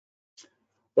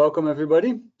Welcome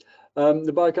everybody.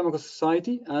 The Biochemical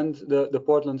Society and the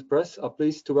Portland Press are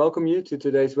pleased to welcome you to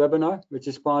today's webinar, which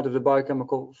is part of the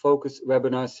Biochemical Focus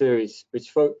webinar series,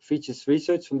 which features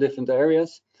research from different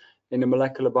areas in the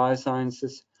molecular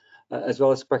biosciences, as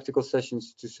well as practical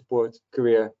sessions to support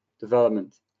career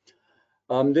development.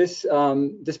 This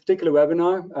particular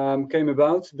webinar came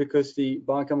about because the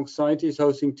Biochemical Society is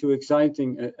hosting two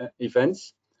exciting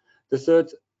events. The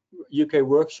third UK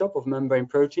workshop of membrane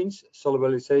proteins,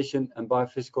 solubilization and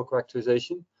biophysical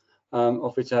characterization,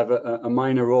 of which I have a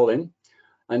minor role in.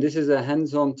 And this is a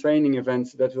hands-on training event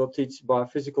that will teach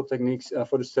biophysical techniques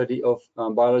for the study of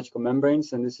biological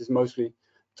membranes. And this is mostly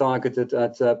targeted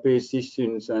at PhD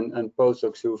students and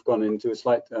postdocs who have gone into a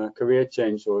slight career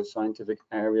change or scientific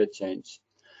area change.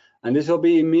 And this will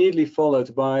be immediately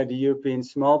followed by the European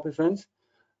SMALP event,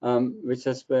 which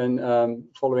has been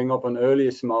following up on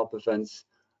earlier SMALP events,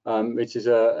 which is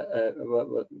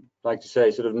what I'd like to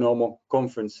say, sort of normal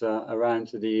conference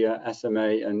around the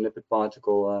SMA and lipid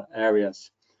particle areas,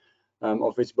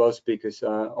 of which both speakers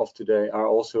of today are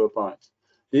also a part.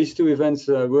 These two events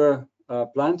were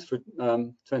planned for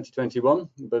 2021,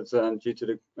 but due to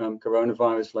the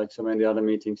coronavirus, like so many other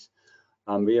meetings,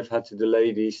 we have had to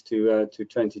delay these to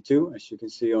 22, as you can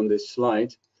see on this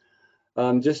slide.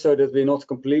 Just so that we're not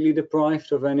completely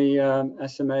deprived of any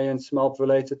SMA and SMALP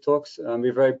related talks,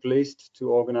 we're very pleased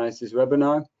to organize this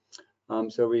webinar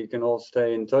so we can all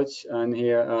stay in touch and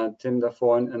hear Tim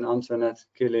Dafforn and Antoinette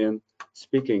Killian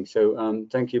speaking. So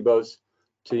thank you both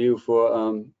to you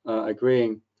for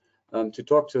agreeing to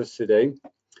talk to us today.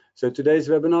 So today's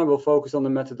webinar will focus on the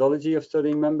methodology of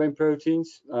studying membrane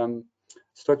proteins,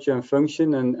 structure and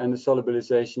function, and the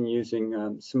solubilization using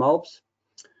SMALPs.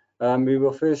 We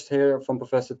will first hear from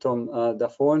Professor Tim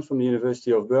Dafforn from the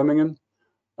University of Birmingham,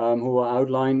 who will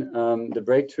outline the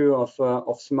breakthrough of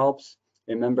SMALPs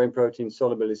in membrane protein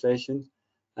solubilization.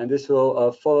 And this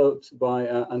will followed by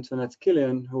Antoinette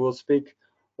Killian, who will speak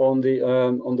on the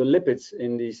lipids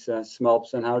in these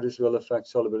SMALPs and how this will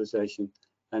affect solubilization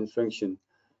and function.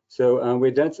 So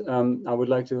with that, I would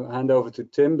like to hand over to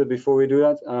Tim, but before we do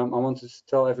that, I want to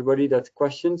tell everybody that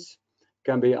questions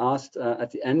can be asked at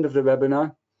the end of the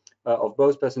webinar. Of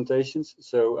both presentations.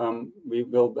 So we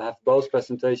will have both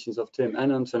presentations of Tim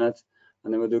and Antoinette,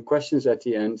 and then we'll do questions at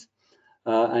the end.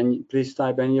 And please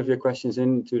type any of your questions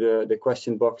into the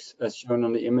question box as shown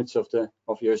on the image of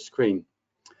your screen.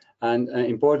 And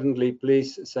importantly,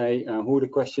 please say who the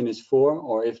question is for,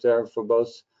 or if they're for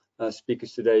both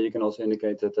speakers today, you can also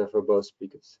indicate that they're for both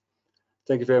speakers.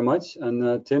 Thank you very much.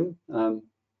 And Tim,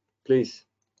 please.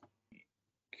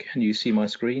 Can you see my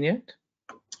screen yet?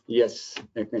 Yes,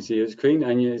 I can see your screen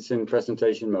and it's in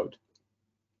presentation mode.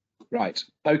 Right,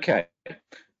 okay.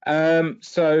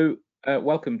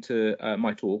 Welcome to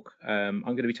my talk. I'm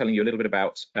going to be telling you a little bit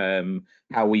about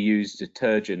how we use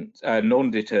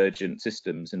non-detergent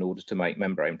systems in order to make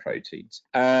membrane proteins.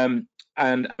 And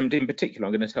in particular,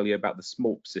 I'm going to tell you about the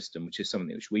SMALP system, which is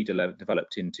something which we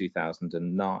developed in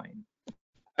 2009.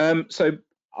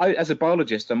 As a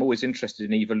biologist, I'm always interested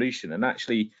in evolution, and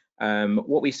actually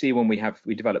what we see when we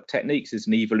develop techniques is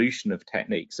an evolution of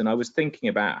techniques. And I was thinking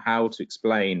about how to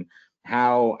explain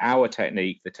how our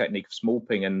technique, the technique of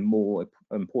SMALPing and more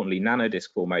importantly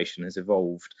nanodisc formation, has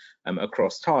evolved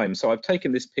across time. So I've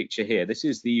taken this picture here. This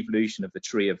is the evolution of the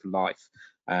tree of life.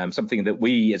 Something that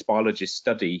we as biologists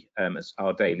study as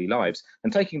our daily lives.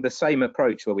 And taking the same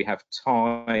approach where we have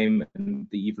time and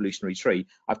the evolutionary tree,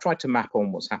 I've tried to map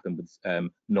on what's happened with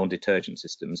non-detergent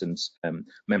systems and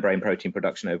membrane protein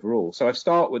production overall. So I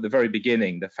start with the very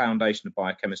beginning, the foundation of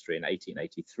biochemistry in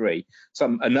 1883,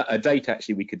 a date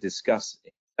actually we could discuss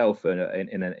itself in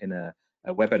a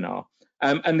webinar.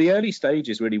 And the early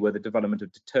stages really were the development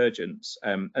of detergents,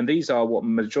 and these are what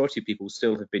majority of people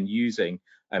still have been using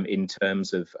in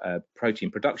terms of protein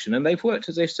production, and they've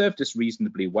served us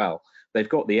reasonably well. They've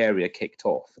got the area kicked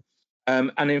off,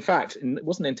 and in fact, it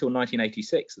wasn't until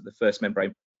 1986 that the first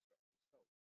membrane.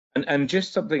 And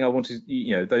just something I wanted,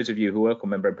 those of you who work on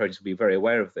membrane proteins will be very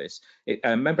aware of this.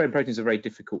 Membrane proteins are very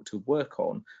difficult to work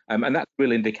on, and that's a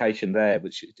real indication there,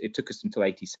 which it took us until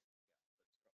 86.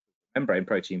 Membrane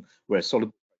protein were a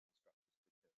solid.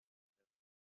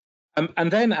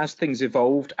 And then as things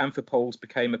evolved, amphipoles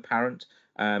became apparent,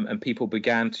 and people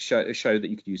began to show that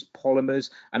you could use polymers.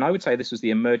 And I would say this was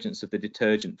the emergence of the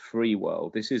detergent-free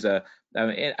world. This is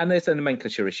and there's a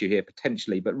nomenclature issue here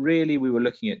potentially, but really we were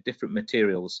looking at different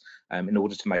materials in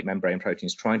order to make membrane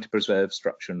proteins, trying to preserve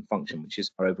structure and function, which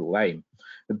is our overall aim.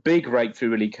 The big breakthrough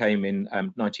really came in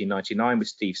 1999 with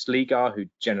Steve Sleegar, who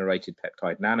generated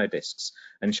peptide nanodiscs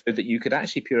and showed that you could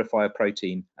actually purify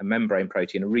a membrane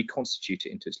protein, and reconstitute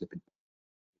it into its lipid.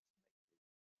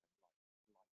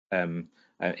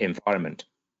 environment.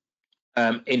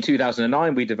 In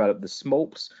 2009, we developed the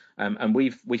SMALPs, and we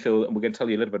feel, and we're going to tell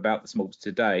you a little bit about the SMALPs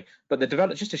today, but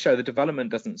just to show the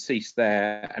development doesn't cease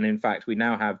there, and in fact, we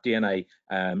now have DNA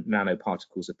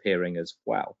nanoparticles appearing as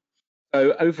well.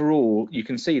 So overall, you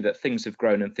can see that things have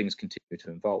grown and things continue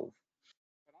to evolve.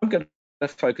 I'm going to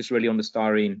focus really on the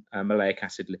styrene maleic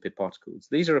acid lipid particles.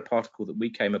 These are a particle that we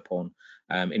came upon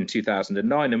in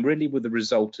 2009, and really were the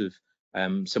result of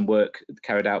some work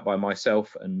carried out by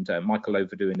myself and Michael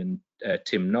Overdoing and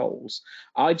Tim Knowles.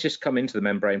 I just come into the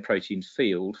membrane proteins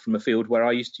field from a field where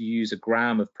I used to use 1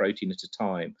 gram of protein at a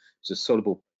time as a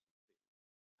soluble.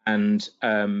 And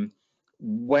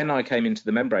when I came into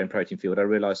the membrane protein field, I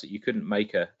realized that you couldn't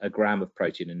make a gram of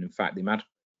protein, and in fact the amount of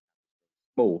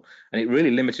small, and it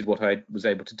really limited what I was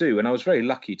able to do. And I was very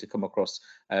lucky to come across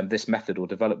this method, or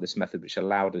develop this method, which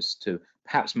allowed us to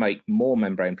perhaps make more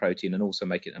membrane protein and also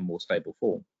make it in a more stable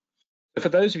form. So for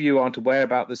those of you who aren't aware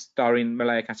about the styrene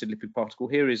maleic acid lipid particle,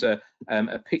 here is a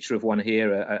picture of one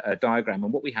here, a diagram,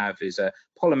 and what we have is a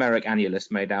polymeric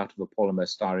annulus made out of a polymer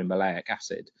styrene maleic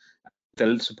acid,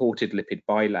 the supported lipid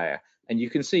bilayer. And you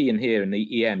can see in here in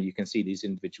the EM, you can see these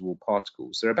individual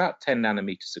particles. They're about 10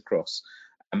 nanometers across.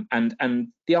 And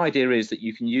the idea is that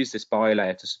you can use this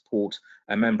bilayer to support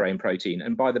a membrane protein,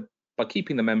 and by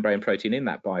keeping the membrane protein in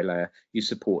that bilayer, you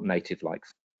support native-like.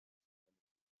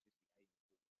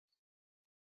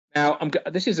 Now,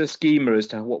 this is a schema as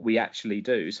to what we actually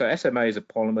do. So SMA is a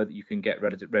polymer that you can get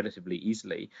relatively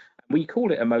easily. We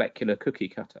call it a molecular cookie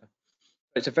cutter.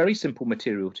 It's a very simple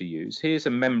material to use. Here's a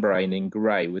membrane in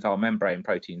grey with our membrane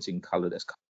proteins in colour. That's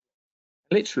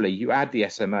literally, you add the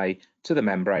SMA to the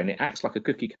membrane. It acts like a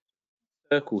cookie cutter,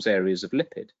 circles areas of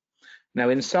lipid. Now,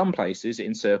 in some places, it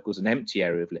encircles an empty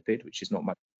area of lipid, which is not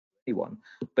much for anyone,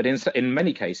 but in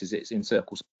many cases, it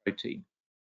encircles protein.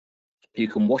 You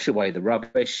can wash away the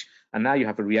rubbish, and now you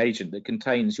have a reagent that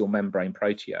contains your membrane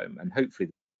proteome, and hopefully,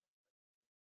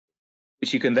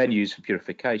 which you can then use for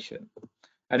purification.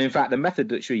 And in fact, the method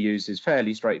that we use is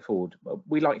fairly straightforward.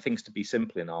 We like things to be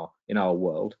simple in our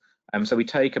world. So we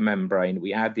take a membrane,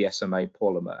 we add the SMA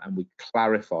polymer, and we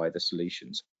clarify the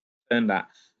solutions. Turn that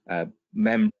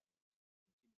membrane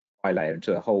bilayer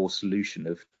into a whole solution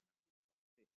of.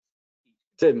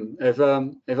 Tim,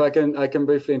 if I can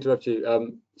briefly interrupt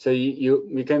you. So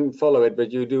we can follow it, but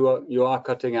you are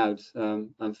cutting out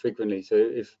frequently. So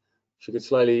if you could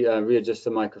slightly readjust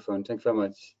the microphone. Thank you very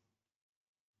much.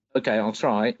 Okay, I'll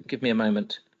try. Give me a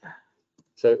moment.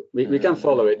 So we can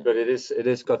follow it, but it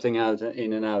is cutting out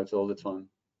in and out all the time.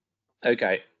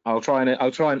 Okay, I'll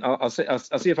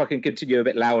see if I can continue a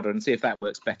bit louder and see if that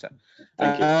works better.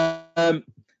 Thank you.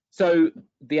 So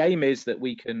the aim is that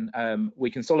we can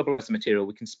solubilize the material,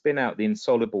 we can spin out the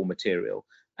insoluble material,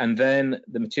 and then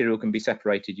the material can be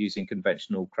separated using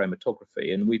conventional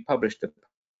chromatography. And we published a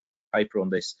paper on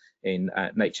this in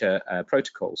Nature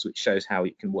Protocols, which shows how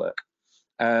it can work.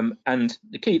 And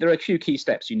there are a few key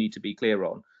steps you need to be clear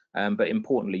on, but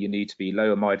importantly, you need to be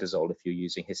low imidazole if you're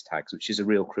using his tags, which is a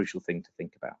real crucial thing to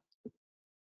think about.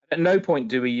 At no point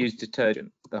do we use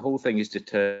detergent. The whole thing is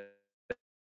detergent.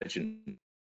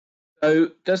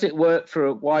 So does it work for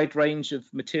a wide range of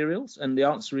materials? And the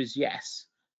answer is yes.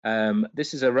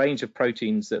 This is a range of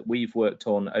proteins that we've worked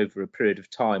on over a period of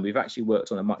time. We've actually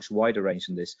worked on a much wider range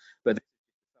than this, but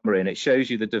and it shows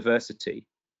you the diversity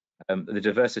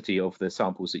of the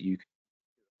samples that you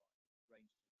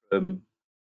can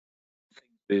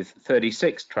with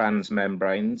 36 trans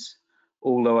membranes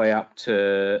all the way up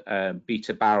to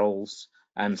beta barrels,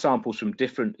 and samples from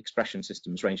different expression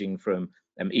systems ranging from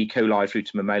E. coli through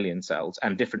to mammalian cells,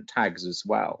 and different tags as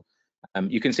well.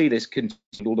 You can see this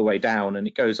continuing all the way down, and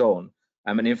it goes on.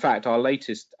 And in fact, our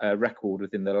latest record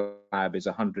within the lab is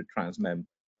 100 trans mem.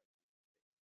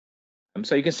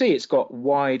 So you can see it's got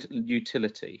wide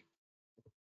utility.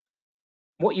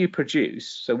 What you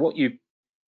produce,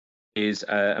 is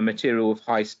a material of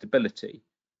high stability.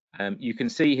 You can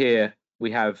see here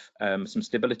we have some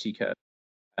stability curves.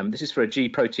 This is for a G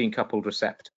protein coupled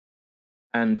receptor.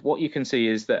 And what you can see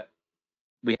is that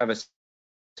we have a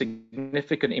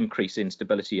significant increase in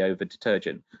stability over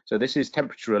detergent. So this is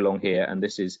temperature along here, and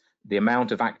this is the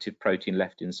amount of active protein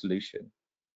left in solution.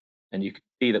 And you can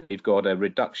see that we've got a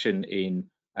reduction in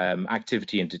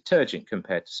activity in detergent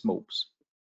compared to SMALPs.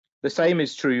 The same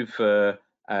is true for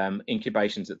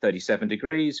incubations at 37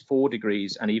 degrees, 4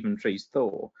 degrees, and even freeze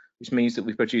thaw, which means that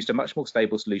we've produced a much more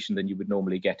stable solution than you would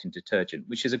normally get in detergent,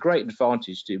 which is a great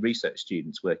advantage to research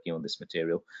students working on this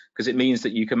material, because it means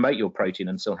that you can make your protein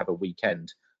and still have a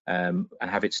weekend and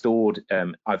have it stored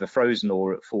either frozen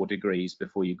or at 4 degrees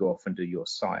before you go off and do your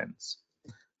science.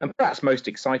 And perhaps most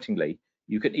excitingly,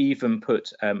 You can even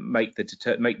make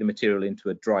the material into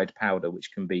a dried powder,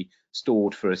 which can be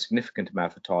stored for a significant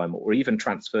amount of time, or even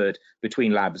transferred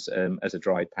between labs as a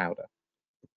dried powder.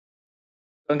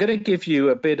 I'm going to give you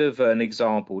a bit of an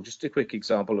example, just a quick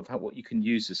example of what you can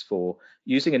use this for,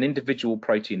 using an individual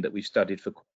protein that we've studied for.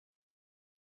 The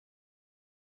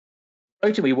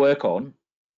protein we work on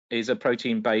is a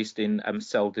protein based in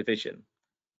cell division.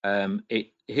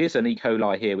 Here's an E.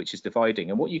 coli here, which is dividing,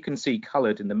 and what you can see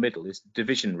coloured in the middle is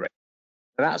division ring.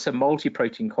 That's a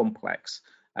multi-protein complex,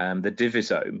 the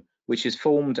divisome, which is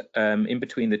formed in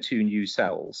between the two new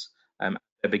cells.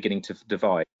 They're beginning to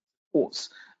divide. Supports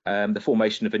the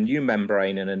formation of a new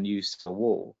membrane and a new cell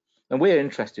wall. And we're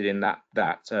interested in that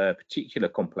particular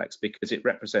complex because it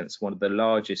represents one of the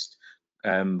largest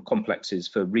complexes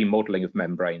for remodeling of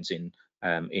membranes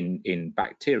in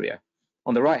bacteria.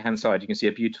 On the right-hand side, you can see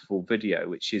a beautiful video,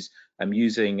 which is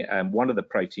using one of the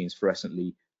proteins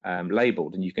fluorescently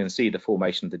labeled, and you can see the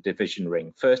formation of the division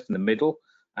ring, first in the middle,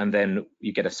 and then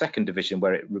you get a second division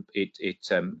where it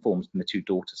forms in the two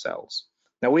daughter cells.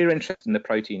 Now, we're interested in the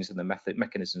proteins and the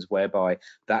mechanisms whereby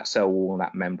that cell wall and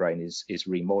that membrane is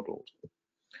remodeled.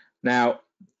 Now,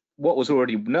 what was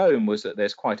already known was that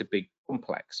there's quite a big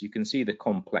complex. You can see the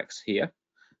complex here,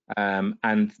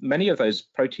 and many of those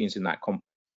proteins in that complex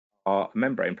are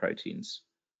membrane proteins,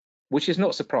 which is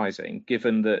not surprising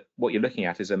given that what you're looking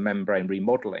at is a membrane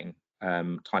remodeling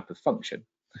type of function.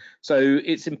 So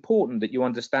it's important that you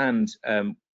understand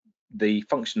the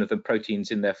function of the proteins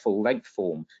in their full length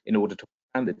form in order to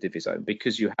understand the divisome,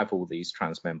 because you have all these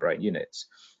transmembrane units.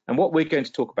 And what we're going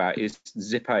to talk about is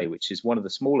ZIP-A, which is one of the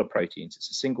smaller proteins.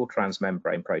 It's a single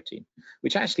transmembrane protein,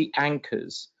 which actually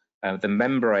anchors the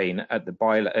membrane at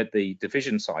the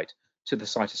division site to the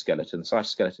cytoskeleton. The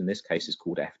cytoskeleton in this case is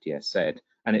called FTSZ,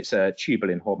 and it's a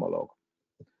tubulin homolog.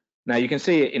 Now you can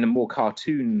see it in a more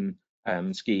cartoon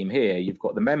scheme here. You've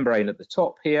got the membrane at the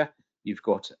top here, you've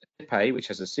got ZIP-A, which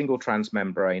has a single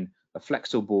transmembrane, a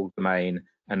flexible domain,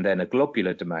 and then a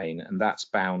globular domain, and that's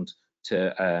bound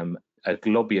to a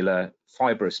globular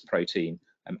fibrous protein.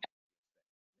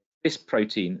 This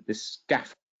protein, this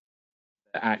scaffold,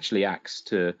 actually acts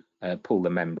to pull the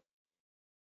membrane.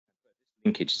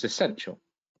 Linkage is essential.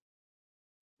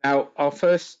 Now, our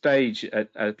first stage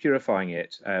at purifying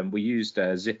it, we used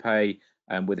ZIP-A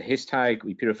with a his tag.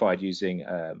 We purified using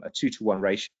a 2:1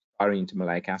 ratio of styrene to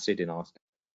maleic acid in our, which is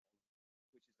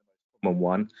the most common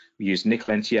one. We used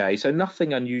nickel NTA, so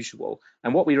nothing unusual.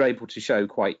 And what we were able to show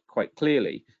quite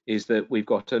clearly is that we've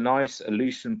got a nice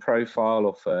elution profile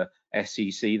of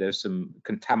SEC. There's some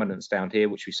contaminants down here,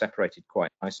 which we separated quite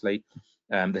nicely.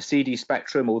 The CD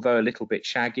spectrum, although a little bit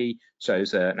shaggy,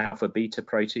 shows an alpha beta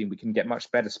protein. We can get much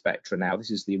better spectra now.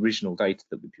 This is the original data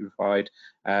that we purified.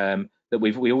 That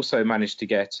we also managed to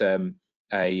get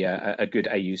a good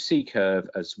AUC curve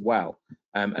as well.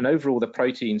 And overall, the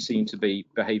protein seemed to be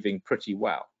behaving pretty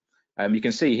well. You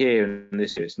can see here in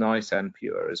this, it's nice and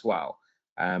pure as well.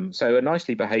 So a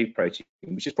nicely behaved protein,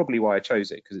 which is probably why I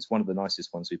chose it, because it's one of the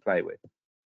nicest ones we play with.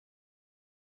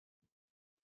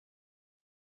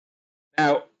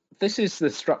 Now, this is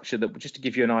the structure that, just to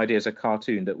give you an idea as a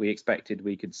cartoon, that we expected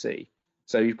we could see.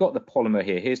 So you've got the polymer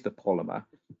here. Here's the polymer.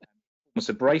 It's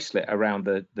a bracelet around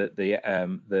the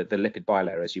lipid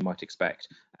bilayer, as you might expect.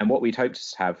 And what we'd hoped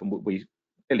to have, and what we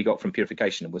clearly got from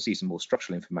purification, and we'll see some more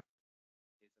structural information,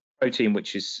 protein,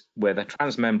 which is where the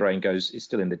transmembrane goes, is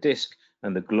still in the disc,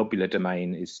 and the globular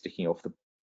domain is sticking off the.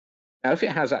 Now, if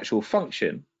it has actual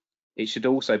function, it should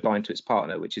also bind to its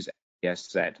partner, which is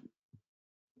FTSZ.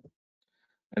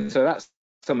 And so that's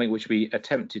something which we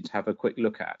attempted to have a quick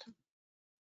look at.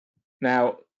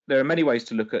 Now, there are many ways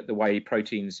to look at the way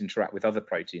proteins interact with other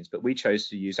proteins, but we chose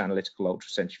to use analytical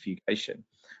ultracentrifugation.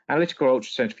 Analytical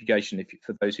ultracentrifugation,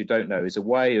 for those who don't know, is a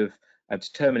way of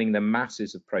determining the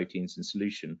masses of proteins in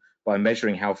solution by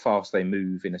measuring how fast they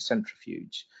move in a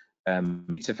centrifuge.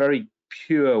 It's a very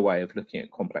pure way of looking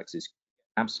at complexes,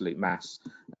 absolute mass,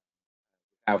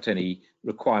 without any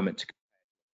requirement to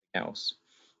compare anything else.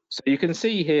 So you can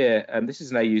see here, this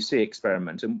is an AUC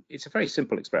experiment, and it's a very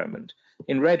simple experiment.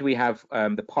 In red, we have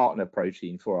the partner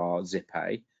protein for our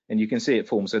ZIP-A, and you can see it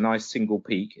forms a nice single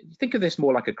peak. Think of this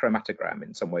more like a chromatogram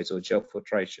in some ways, or gel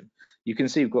filtration. You can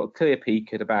see we've got a clear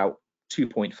peak at about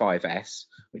 2.5 S,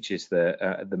 which is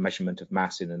the measurement of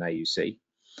mass in an AUC.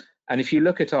 And if you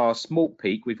look at our small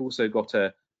peak, we've also got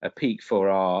a peak for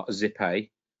our ZIP-A,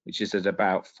 which is at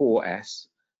about 4 S.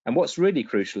 And what's really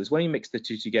crucial is when you mix the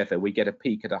two together, we get a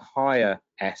peak at a higher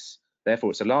S,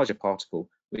 therefore it's a larger particle,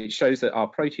 which shows that our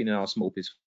protein in our small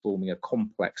is forming a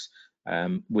complex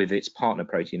with its partner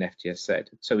protein FTSZ.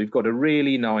 So we've got a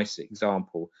really nice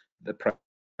example that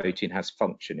the protein has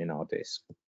function in our disc.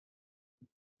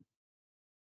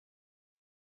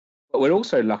 But we're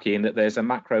also lucky in that there's a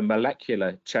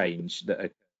macromolecular change that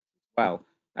occurs as well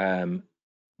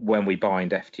when we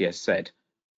bind FTSZ. And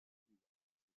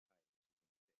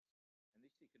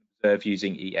this you can observe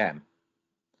using EM.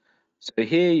 So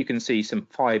here you can see some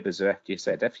fibers of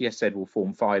FTSZ. FTSZ will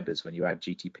form fibers when you add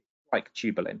GTP, like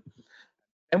tubulin.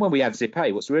 And when we add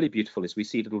ZIP-A, what's really beautiful is we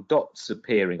see little dots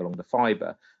appearing along the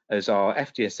fiber as our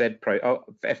FTSZ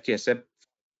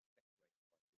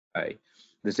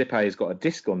the ZIP-A has got a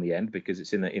disc on the end because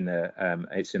it's in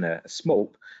a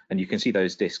smolp, and you can see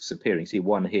those discs appearing. See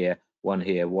one here, one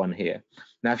here, one here.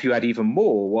 Now, if you add even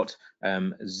more, what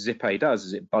ZIP-A does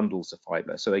is it bundles the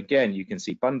fiber. So again, you can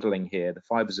see bundling here. The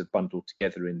fibers are bundled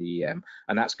together in the EM,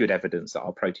 and that's good evidence that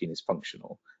our protein is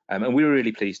functional. And we were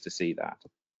really pleased to see that.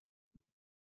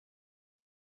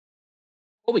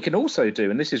 What we can also do,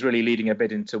 and this is really leading a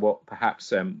bit into what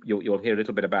perhaps you'll hear a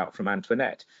little bit about from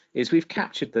Antoinette, is we've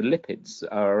captured the lipids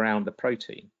around the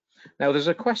protein. Now, there's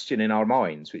a question in our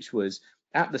minds, which was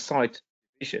at the site of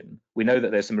division, we know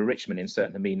that there's some enrichment in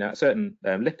certain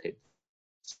lipids.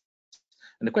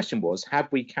 And the question was, have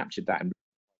we captured that in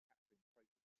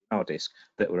our disk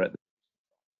that were at the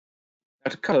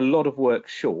Now, to cut a lot of work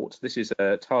short, this is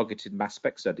a targeted mass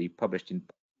spec study published in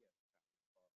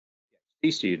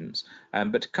students,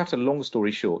 but to cut a long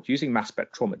story short, using mass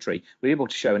spectrometry, we were able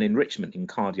to show an enrichment in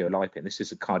cardiolipin. This is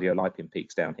the cardiolipin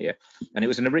peaks down here, and it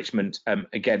was an enrichment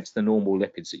against the normal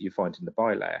lipids that you find in the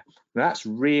bilayer. Now, that's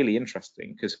really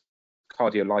interesting because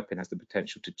cardiolipin has the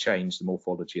potential to change the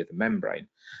morphology of the membrane.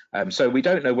 So we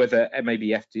don't know whether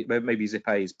maybe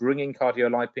ZIP-A is bringing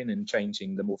cardiolipin and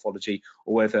changing the morphology,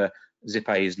 or whether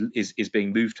ZIP-A is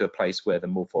being moved to a place where the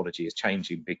morphology is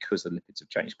changing because the lipids have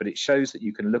changed. But it shows that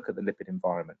you can look at the lipid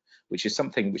environment, which is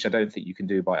something which I don't think you can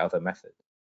do by other methods.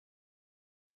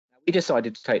 Now, we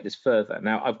decided to take this further.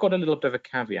 Now, I've got a little bit of a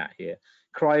caveat here.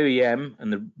 Cryo-EM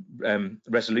and the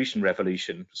resolution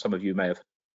revolution, some of you may have,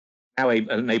 now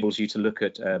enables you to look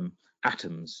at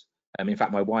atoms. In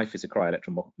fact, my wife is a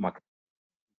cryo-electron microscopist,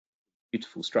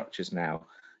 beautiful structures now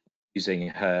using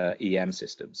her EM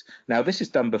systems. Now, this is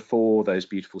done before those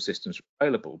beautiful systems were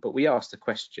available, but we asked the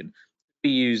question, we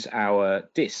use our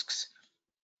discs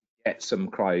to get some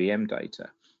cryo-EM data.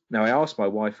 Now, I asked my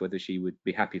wife whether she would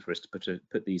be happy for us to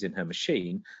put these in her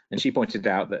machine, and she pointed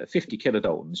out that at 50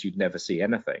 kilodaltons, you'd never see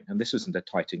anything. And this wasn't a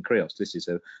Titan Krios, this is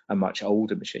a much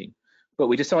older machine. But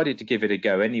we decided to give it a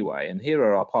go anyway, and here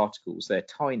are our particles. They're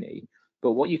tiny,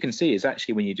 but what you can see is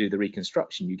actually when you do the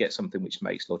reconstruction, you get something which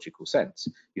makes logical sense.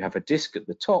 You have a disc at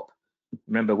the top.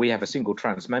 Remember, we have a single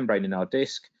transmembrane in our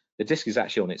disc. The disc is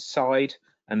actually on its side,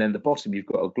 and then the bottom you've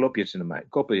got a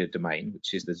globular domain,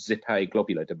 which is the ZIP-A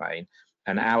globular domain,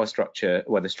 and our structure,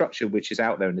 well, the structure which is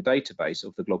out there in the database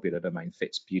of the globular domain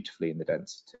fits beautifully in the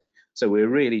density. So we're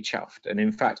really chuffed, and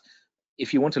in fact,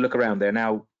 if you want to look around, there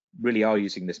now really are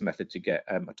using this method to get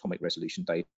atomic resolution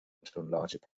data on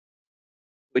larger.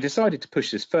 We decided to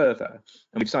push this further,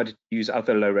 and we decided to use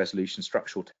other low resolution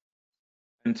structural techniques.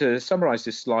 And to summarize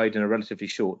this slide in a relatively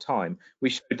short time,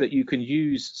 we showed that you can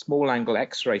use small angle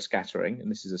X-ray scattering,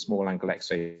 and this is a small angle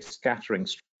X-ray scattering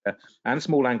structure, and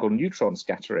small angle neutron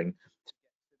scattering,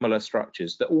 similar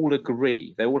structures that all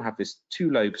agree. They all have this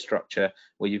two-lobe structure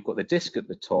where you've got the disc at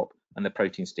the top and the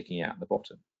protein sticking out at the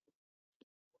bottom.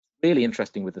 Really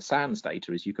interesting with the SANS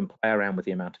data is you can play around with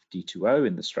the amount of D2O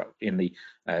in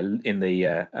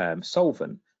the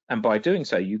solvent, and by doing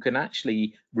so you can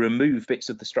actually remove bits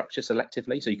of the structure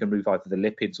selectively, so you can remove either the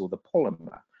lipids or the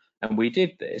polymer. And we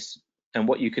did this, and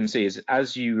what you can see is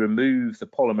as you remove the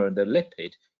polymer and the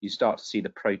lipid, you start to see the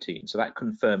protein. So that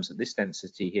confirms that this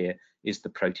density here is the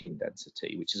protein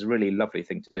density, which is a really lovely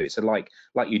thing to do. It's like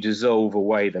you dissolve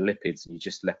away the lipids and you're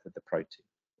just left with the protein.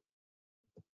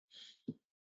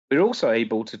 We're also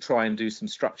able to try and do some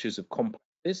structures of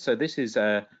complexes. So this is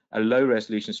a low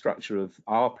resolution structure of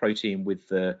our protein with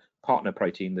the partner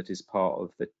protein that is part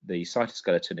of the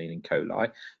cytoskeleton in coli.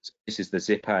 So this is the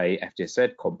ZIP-A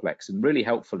FTSZ complex, and really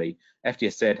helpfully,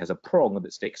 FTSZ has a prong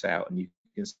that sticks out, and you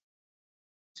can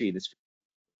see this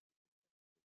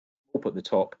up at the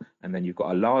top, and then you've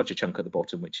got a larger chunk at the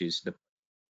bottom, which is the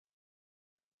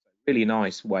really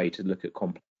nice way to look at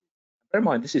complex. Bear in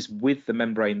mind, this is with the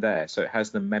membrane there, so it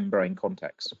has the membrane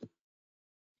context.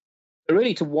 So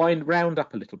really, to round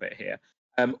up a little bit here,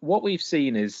 what we've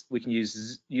seen is we can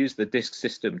use the disc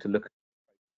system to look at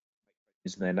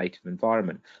in their native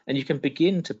environment, and you can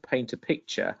begin to paint a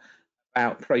picture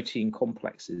about protein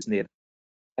complexes near the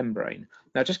membrane.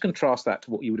 Now, just contrast that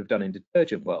to what you would have done in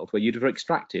detergent world, where you'd have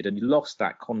extracted and you lost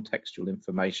that contextual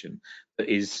information that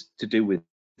is to do with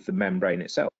the membrane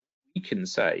itself. We can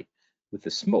say with the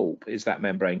SMALP is that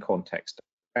membrane context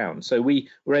around. So we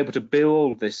were able to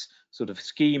build this sort of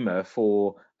schema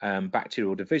for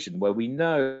bacterial division, where we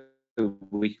know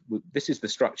this is the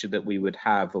structure that we would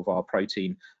have of our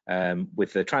protein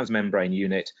with the transmembrane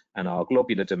unit and our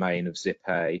globular domain of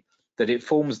ZIP-A, that it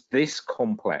forms this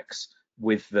complex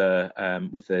with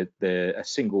a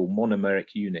single monomeric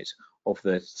unit of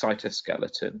the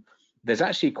cytoskeleton. There's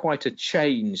actually quite a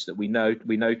change that we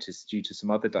noticed due to some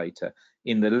other data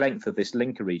in the length of this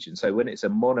linker region. So when it's a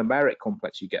monomeric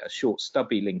complex, you get a short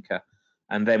stubby linker,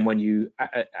 and then when you,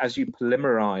 as you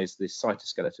polymerize this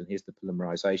cytoskeleton, here's the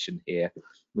polymerization here.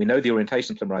 We know the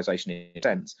orientation of polymerization is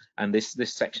dense, and this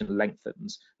section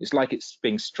lengthens. It's like it's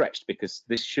being stretched because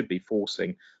this should be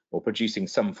forcing or producing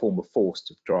some form of force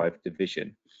to drive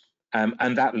division,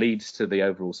 and that leads to the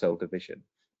overall cell division.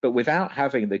 But without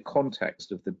having the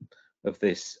context of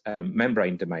this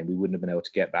membrane domain, we wouldn't have been able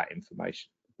to get that information.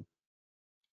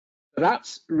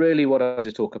 That's really what I want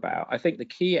to talk about. I think the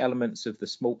key elements of the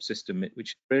SMALP system,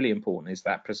 which is really important, is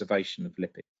that preservation of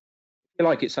lipids. I feel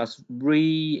like it's us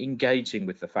re-engaging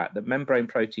with the fact that membrane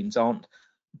proteins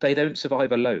they don't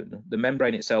survive alone. The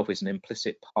membrane itself is an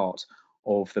implicit part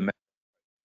of the membrane.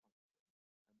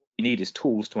 What you need is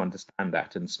tools to understand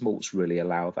that, and SMALPs really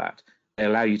allow that. They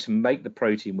allow you to make the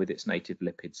protein with its native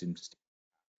lipids into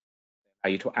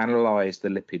you to analyze the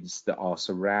lipids that are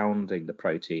surrounding the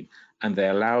protein, and they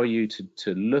allow you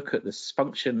to look at the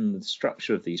function and the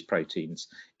structure of these proteins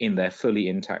in their fully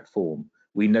intact form.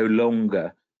 We no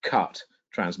longer cut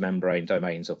transmembrane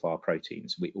domains of our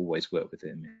proteins. We always work with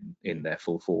them in their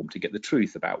full form to get the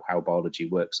truth about how biology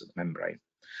works at the membrane.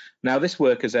 Now, this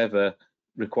work, as ever,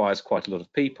 requires quite a lot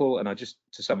of people, and just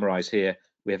to summarize here,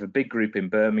 we have a big group in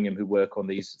Birmingham who work on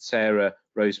these. Sarah,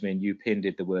 Rosemary and Yupin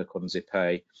did the work on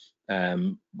ZIP-A.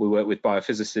 We work with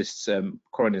biophysicists.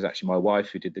 Corinne is actually my wife,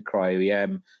 who did the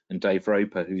cryo-EM, and Dave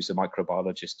Roper, who's a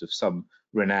microbiologist of some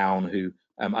renown,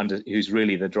 who's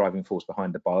really the driving force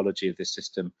behind the biology of this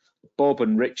system. Bob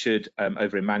and Richard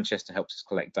over in Manchester helped us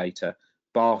collect data.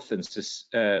 Bath and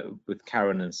with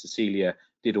Karen and Cecilia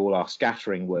did all our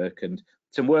scattering work, and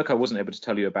some work I wasn't able to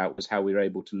tell you about was how we were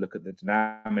able to look at the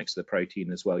dynamics of the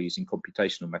protein as well using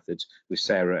computational methods with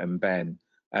Sarah and Ben.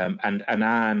 And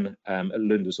Anne at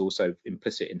Lund was also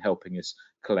implicit in helping us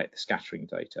collect the scattering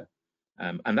data.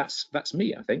 And that's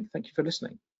me, I think. Thank you for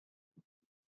listening.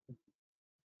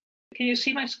 Can you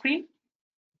see my screen?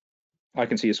 I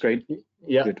can see your screen.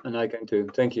 Yeah, good. And I can too.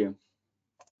 Thank you.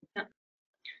 Yeah.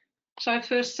 So I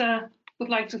first would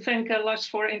like to thank Lars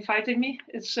for inviting me.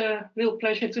 It's a real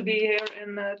pleasure to be here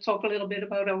and talk a little bit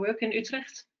about our work in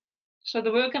Utrecht. So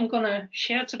the work I'm going to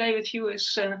share today with you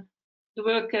is the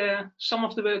work, some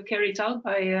of the work carried out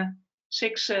by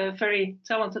 6 very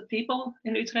talented people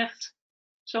in Utrecht.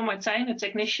 So Martijn, a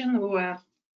technician who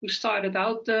started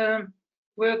out the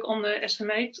work on the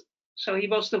SMA. So he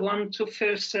was the one to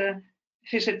first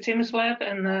visit Tim's lab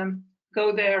and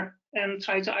go there and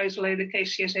try to isolate the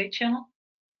KCSA channel.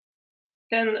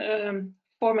 Then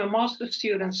former master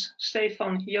students,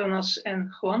 Stefan, Jonas and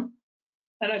Juan.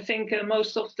 And I think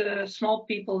most of the small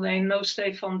people, they know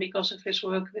Stefan because of his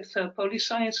work with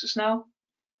polysciences now.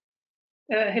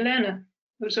 Helene,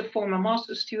 who's a former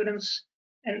master student,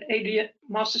 and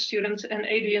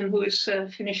Adrian, who is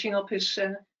finishing up his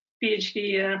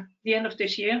PhD the end of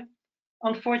this year.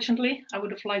 Unfortunately, I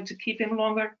would have liked to keep him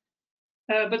longer,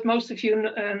 but most of you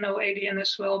know Adrian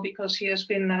as well because he has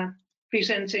been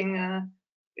presenting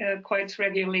quite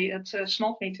regularly at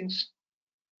SMALP meetings.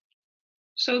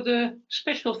 So the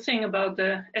special thing about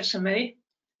the SMA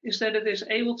is that it is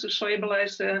able to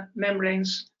solubilize the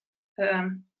membranes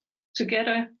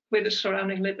together with the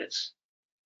surrounding lipids.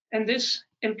 And this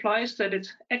implies that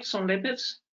it acts on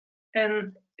lipids,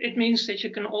 and it means that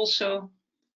you can also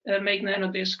make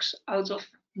nanodiscs out of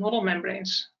model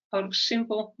membranes, out of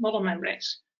simple model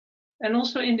membranes. And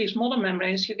also in these model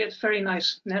membranes, you get very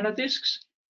nice nanodiscs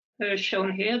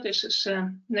shown here. This is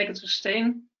a negative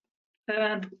stain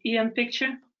EM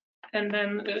picture, and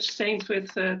then stained with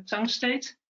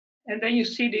tungstate. And then you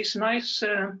see these nice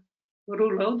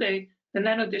rouleaux. The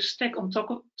nanodiscs stack on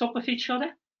top of each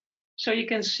other. So you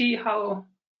can see how,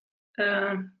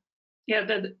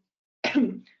 that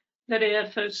they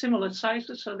have similar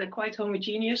sizes, so they're quite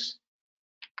homogeneous.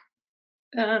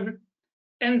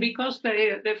 And because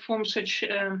they form such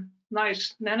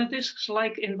nice nanodiscs,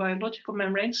 like in biological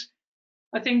membranes,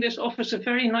 I think this offers a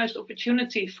very nice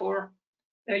opportunity for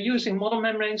using model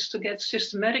membranes to get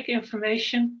systematic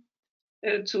information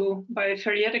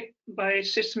by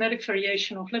systematic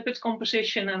variation of lipid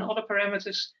composition and other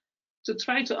parameters to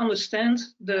try to understand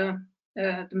the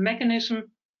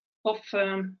mechanism of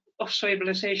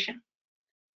solubilization.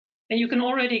 And you can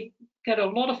already get a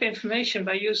lot of information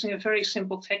by using a very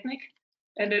simple technique,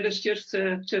 and that is just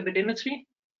turbidimetry.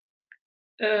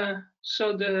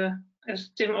 As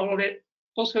Tim already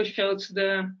also showed,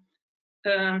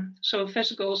 so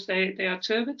vesicles, they are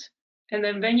turbid, and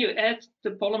then when you add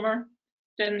the polymer,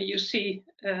 then you see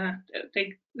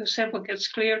the sample gets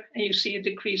clear and you see a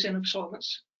decrease in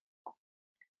absorbance.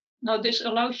 Now this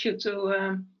allows you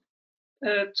to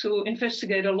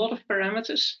investigate a lot of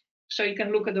parameters. So you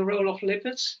can look at the role of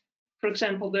lipids, for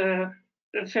example, the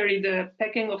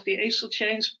packing of the acyl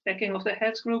chains, packing of the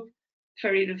head group,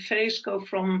 vary the phase, go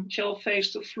from gel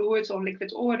phase to fluid or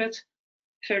liquid ordered,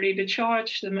 vary the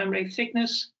charge, the membrane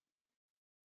thickness.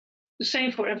 The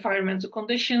same for environmental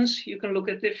conditions. You can look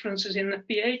at differences in the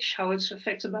pH, how it's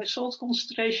affected by salt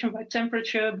concentration, by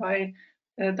temperature, by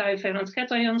divalent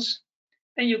cations.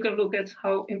 And you can look at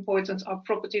how important are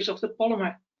properties of the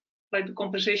polymer, like the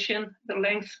composition, the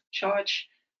length, charge,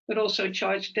 but also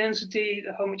charge density,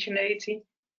 the homogeneity.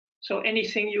 So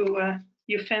anything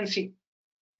you fancy.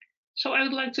 So I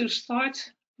would like to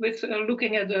start with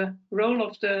looking at the role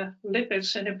of the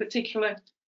lipids, and in particular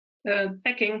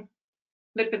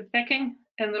lipid packing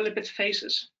and the lipid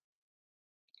phases.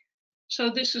 So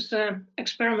this is the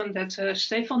experiment that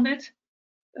Stefan did,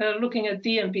 looking at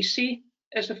DMPC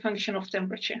as a function of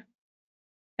temperature.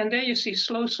 And there you see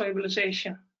slow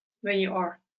solubilization when you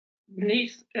are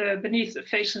beneath the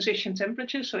phase transition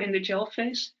temperature, so in the gel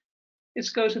phase. It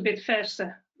goes a bit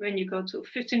faster when you go to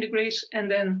 15 degrees, and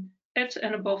then at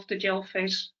and above the gel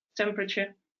phase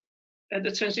temperature,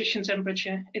 the transition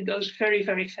temperature, it goes very,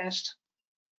 very fast.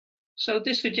 So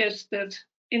this suggests that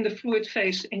in the fluid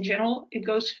phase in general, it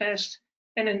goes fast,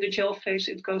 and in the gel phase,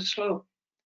 it goes slow.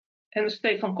 And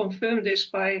Stefan confirmed this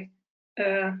by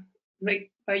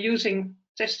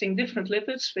testing different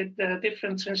lipids with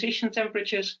different transition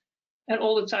temperatures. And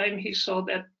all the time he saw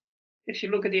that if you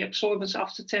look at the absorbance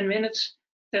after 10 minutes,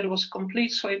 there was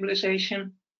complete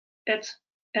solubilization at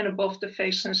and above the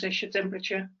phase transition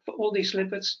temperature for all these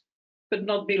lipids, but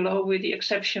not below, with the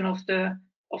exception of the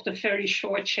very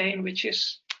short chain, which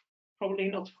is probably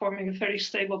not forming a very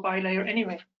stable bilayer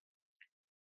anyway.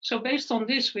 So based on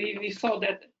this, we thought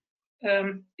that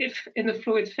if in the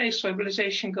fluid phase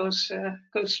solubilization goes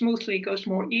smoothly, goes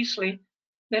more easily,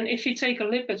 then if you take a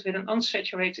lipid with an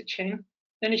unsaturated chain,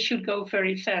 then it should go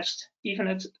very fast. Even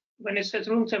when it's at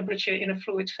room temperature in a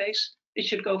fluid phase, it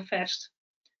should go fast.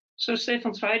 So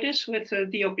Stefan tried this with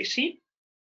DOPC,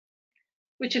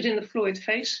 which is in the fluid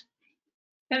phase.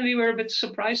 And we were a bit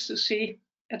surprised to see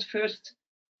at first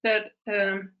that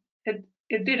it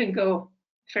didn't go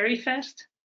very fast.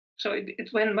 So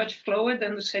it went much slower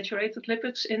than the saturated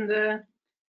lipids in the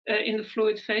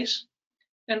fluid phase.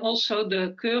 And also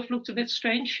the curve looked a bit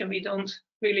strange, and we don't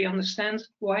really understand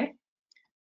why.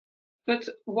 But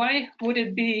why would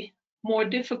it be more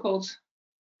difficult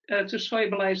to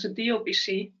solubilize the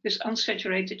DOPC, this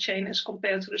unsaturated chain, as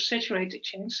compared to the saturated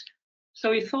chains? So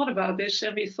we thought about this,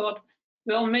 and we thought,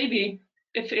 well, maybe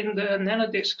if in the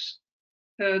nanodiscs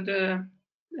the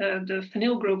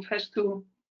phenyl group has to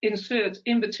insert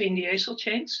in between the acyl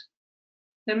chains,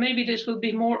 then maybe this will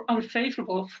be more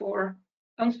unfavorable for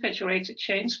unsaturated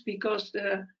chains, because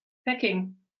the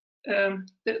packing,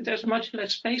 there's much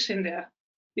less space in there,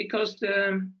 because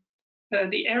the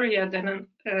area that an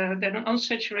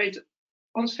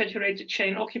unsaturated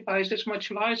chain occupies is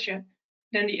much larger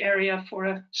than the area for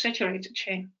a saturated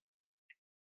chain.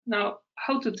 Now,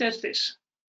 how to test this?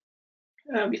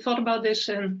 We thought about this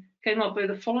and came up with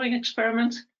the following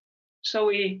experiment. So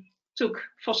we took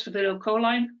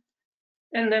phosphatidylcholine,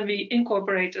 and then we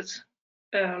incorporated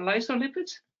lysolipid,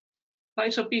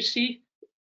 lyso-PC,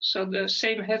 so the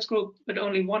same head group but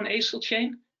only one acyl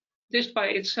chain. This by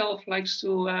itself likes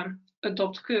to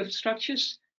adopt curved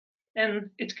structures, and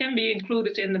it can be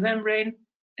included in the membrane.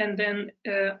 And then,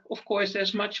 of course,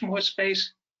 there's much more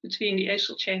space between the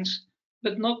acyl chains,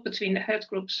 but not between the head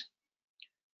groups.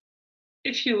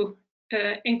 If you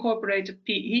incorporate a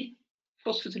PE,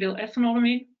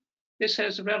 phosphatidylethanolamine, this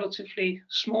has a relatively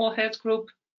small head group,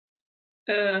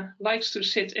 likes to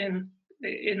sit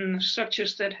in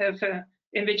structures that have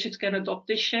in which it can adopt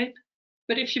this shape.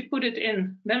 But if you put it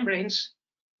in membranes,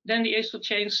 then the acyl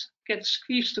chains get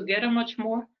squeezed together much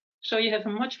more, so you have a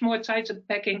much more tighter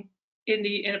packing in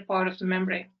the inner part of the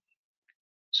membrane.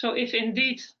 So if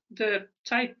indeed the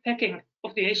tight packing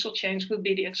of the acyl chains would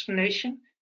be the explanation,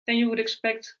 then you would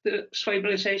expect the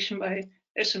solubilization by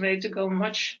SMA to go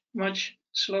much, much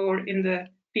slower in the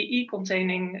PE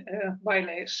containing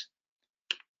bilayers.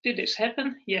 Did this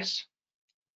happen? Yes.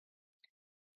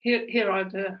 here are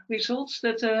the results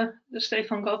that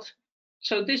Stefan got.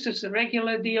 So this is the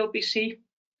regular DOPC.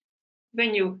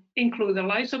 When you include a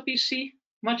lyso-PC,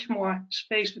 much more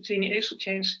space between the acyl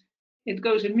chains, it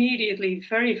goes immediately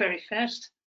very, very fast.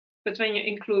 But when you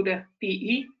include a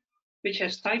PE, which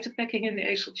has tighter packing in the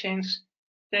acyl chains,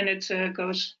 then it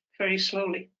goes very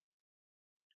slowly.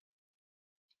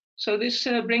 So this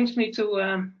brings me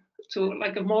to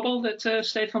like a model that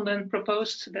Stefan then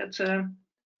proposed that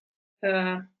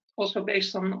also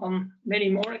based on many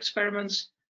more experiments,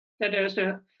 that there's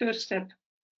a first step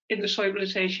in the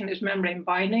solubilization is membrane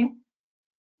binding.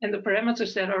 And the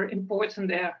parameters that are important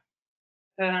there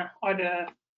are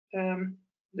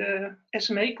the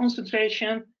SMA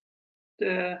concentration,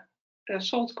 the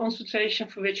salt concentration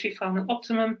for which we found an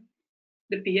optimum,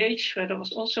 the pH where there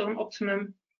was also an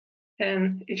optimum,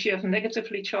 and if you have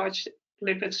negatively charged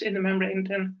lipids in the membrane,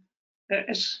 then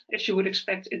as you would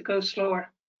expect, it goes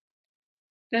slower.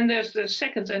 Then there's the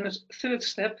second and the third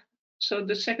step. So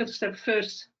the second step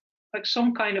first, like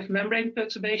some kind of membrane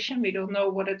perturbation. We don't know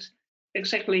what it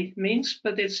exactly means,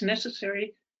 but it's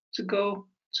necessary to go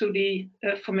to the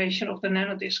formation of the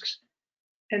nanodiscs.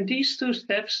 And these two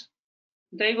steps,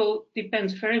 they will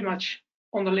depend very much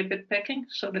on the lipid packing.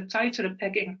 So the tighter the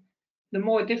packing, the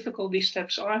more difficult these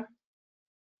steps are.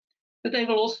 But they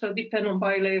will also depend on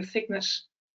bilayer thickness.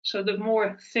 So the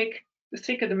more thick, the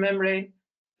thicker the membrane,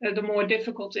 the more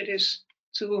difficult it is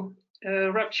to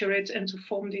rupture it and to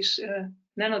form these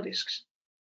nanodiscs.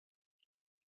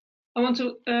 I want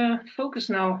to focus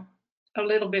now a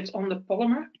little bit on the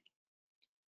polymer,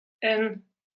 and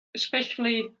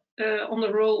especially on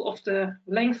the role of the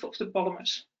length of the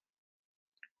polymers.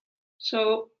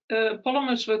 So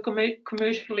polymers were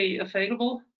commercially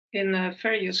available in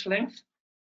various lengths,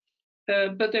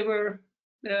 but they were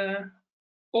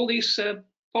all these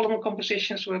polymer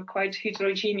compositions were quite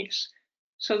heterogeneous.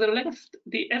 So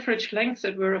the average length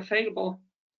that were available,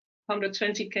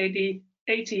 120 kD,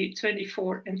 80,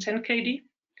 24, and 10 kD,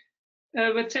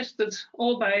 were tested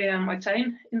all by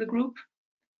Martijn in the group.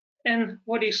 And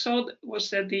what he saw was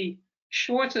that the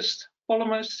shortest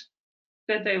polymers,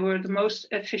 that they were the most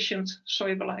efficient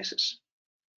solubilizers.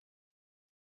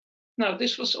 Now,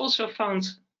 this was also found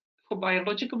for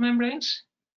biological membranes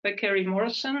by Kerry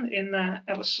Morrison in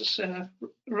Alice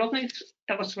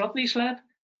Rodney's lab,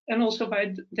 and also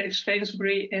by Dave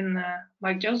Stainsbury in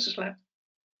Mike Jones's lab.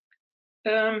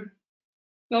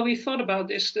 Well, we thought about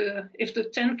this, if the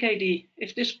 10 kD,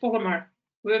 if this polymer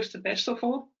works the best of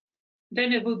all,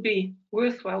 then it would be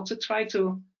worthwhile to try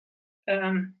to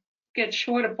get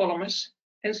shorter polymers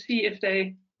and see if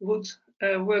they would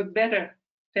work better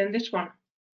than this one.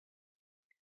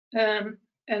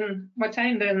 And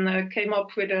Martijn then came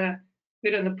up with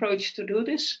an approach to do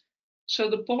this. So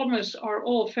the polymers are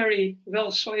all very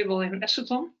well soluble in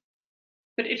acetone,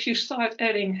 but if you start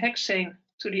adding hexane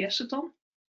to the acetone,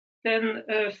 then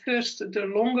first the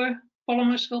longer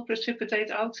polymers will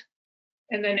precipitate out,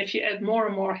 and then if you add more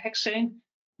and more hexane,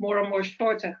 more and more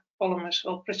shorter polymers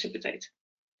will precipitate.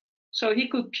 So he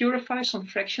could purify some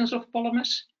fractions of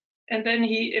polymers, and then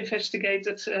he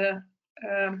investigated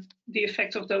the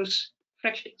effect of those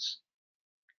fractions.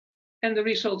 And the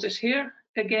result is here,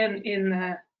 again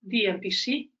in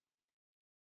DMPC.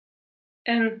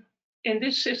 And in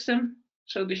this system,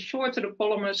 so the shorter the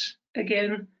polymers,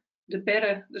 again, the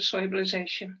better the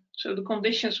solubilization. So the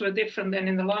conditions were different than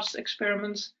in the last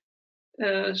experiment.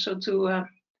 So to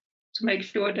make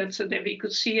sure that we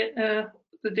could see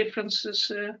the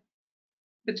differences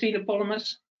between the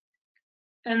polymers.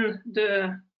 And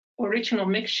the original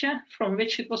mixture from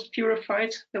which it was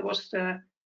purified, there was the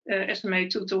SMA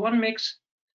 2:1 mix.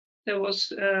 There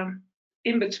was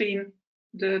in between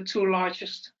the two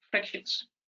largest fractions.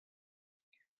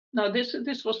 Now this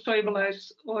was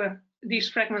solubilized, or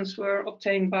these fragments were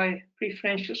obtained by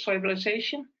preferential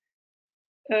solubilization.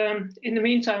 In the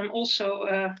meantime, also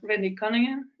Randy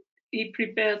Cunningham, he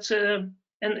prepared,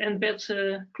 and Bert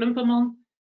Klumperman,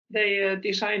 they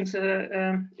designed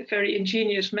a very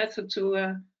ingenious method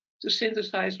to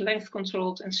synthesize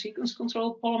length-controlled and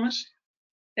sequence-controlled polymers.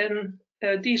 And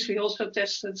these we also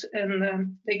tested,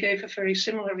 and they gave a very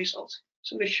similar result.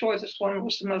 So the shortest one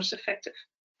was the most effective.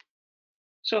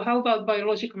 So how about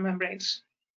biological membranes?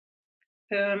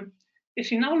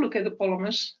 If you now look at the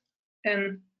polymers,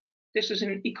 and this is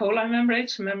an E. coli membrane,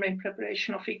 it's a membrane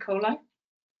preparation of E. coli,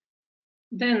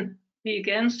 then we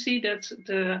again see that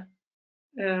the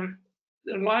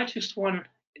largest one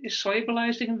is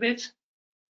solubilizing a bit.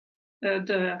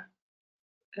 The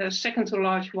second to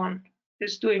large one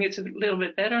is doing it a little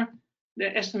bit better.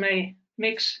 The SMA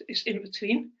mix is in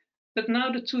between. But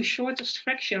now the two shortest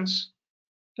fractions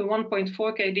the 1.4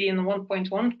 kD and the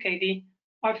 1.1 kD,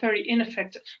 are very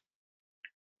ineffective.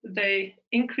 They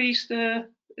increase the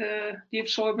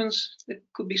absorbance. There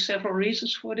could be several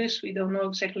reasons for this. We don't know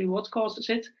exactly what causes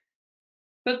it.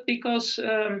 But because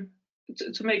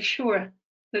to make sure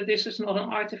that this is not an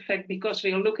artifact, because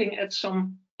we are looking at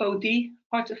some OD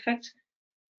artifact,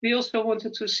 we also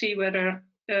wanted to see whether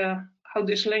how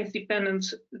this length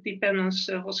dependence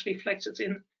was reflected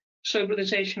in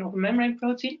solubilization of a membrane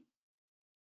protein.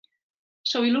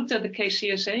 So we looked at the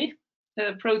KCSA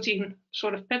protein,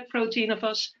 sort of pet protein of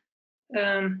us,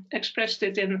 expressed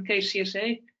it in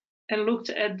KCSA, and looked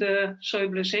at the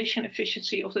solubilization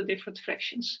efficiency of the different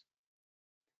fractions.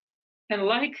 And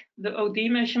like the OD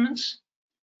measurements,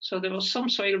 so there was some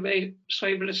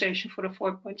solubilization for the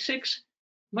 4.6,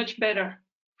 much better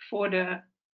for the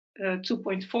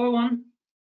 2.41,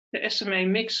 the SMA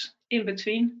mix in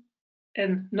between,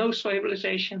 and no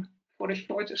solubilization for the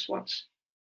shortest ones.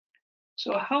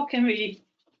 So how can we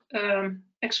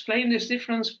explain this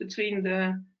difference between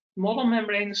the model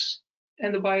membranes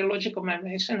and the biological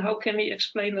membranes, and how can we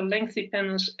explain the length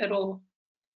dependence at all?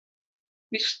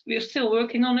 We are still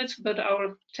working on it, but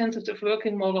our tentative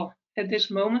working model at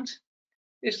this moment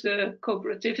is the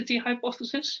cooperativity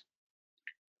hypothesis.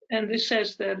 And this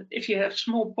says that if you have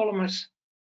small polymers,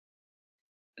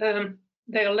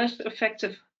 they are less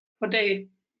effective, or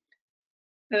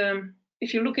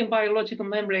if you look in biological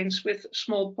membranes with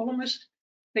small polymers,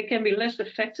 they can be less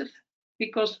effective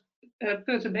because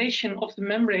perturbation of the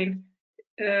membrane,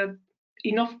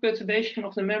 enough perturbation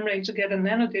of the membrane to get a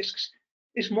nanodiscs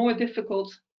is more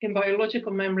difficult in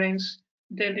biological membranes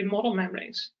than in model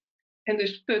membranes. And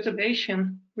this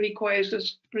perturbation requires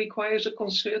a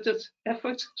concerted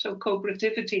effort, so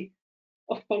cooperativity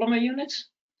of polymer units.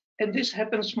 And this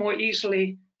happens more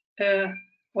easily,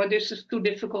 or this is too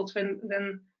difficult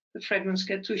when the fragments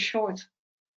get too short.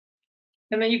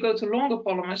 And when you go to longer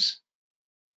polymers,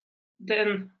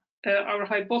 then our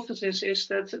hypothesis is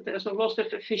that there's a loss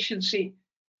of efficiency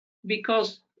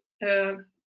because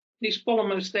these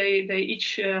polymers, they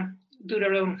each do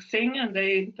their own thing and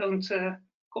they don't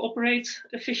cooperate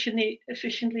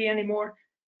efficiently anymore,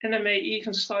 and they may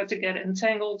even start to get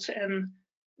entangled, and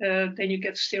then you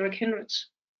get steric hindrance.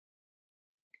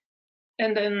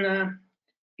 And then,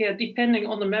 depending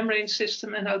on the membrane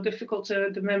system and how difficult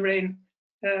the membrane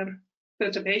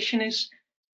perturbation is,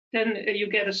 then you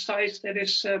get a size that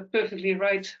is perfectly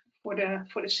right for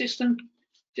the system,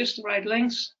 just the right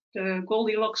length, the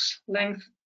Goldilocks length,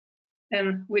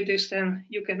 and with this, then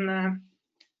you can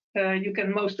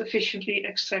most efficiently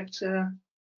extract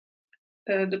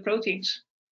the proteins.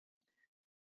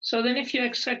 So then if you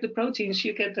extract the proteins,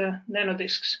 you get the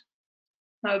nanodiscs.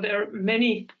 Now there are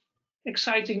many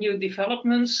exciting new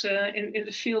developments in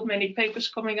the field, many papers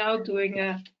coming out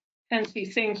doing fancy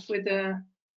things with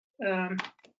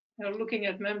looking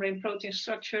at membrane protein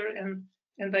structure and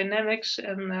dynamics,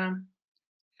 and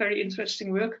very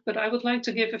interesting work. But I would like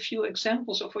to give a few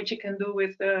examples of what you can do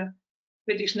with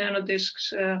these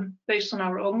nanodiscs based on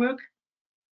our own work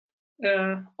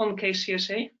on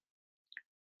KCSA.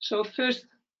 So first,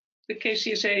 the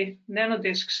KCSA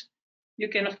nanodiscs, you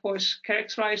can of course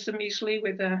characterize them easily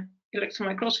with electron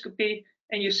microscopy,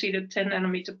 and you see the 10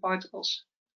 nanometer particles.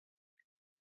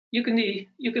 You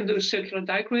can do circular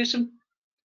dichroism,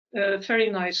 very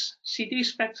nice CD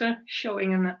spectra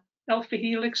showing an alpha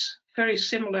helix, very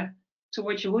similar to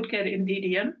what you would get in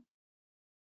DDM.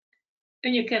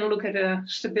 And you can look at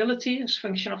stability as a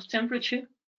function of temperature.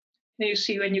 And you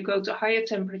see when you go to higher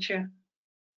temperature,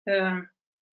 even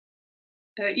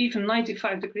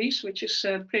 95 degrees, which is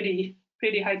pretty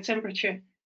high temperature,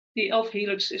 the alpha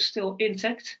helix is still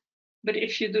intact. But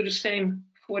if you do the same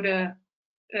for the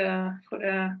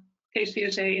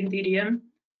KCSA in DDM,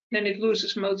 then it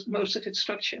loses most of its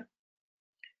structure.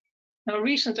 Now,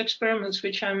 recent experiments,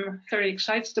 which I'm very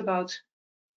excited about,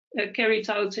 carried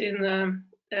out in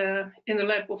the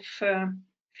lab of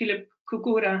Philip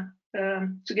Kukura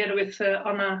together with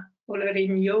Anna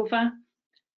Olerinova.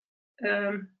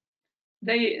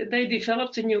 They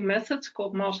developed a new method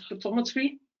called mass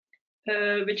photometry,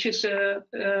 which is a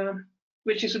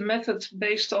method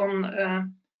based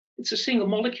on it's a single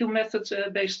molecule method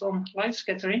based on light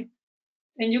scattering,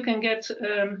 and you can get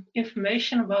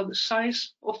information about the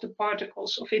size of the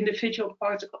particles, of individual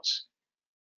particles.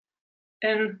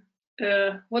 And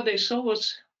what they saw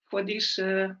was for these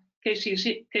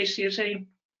KCSA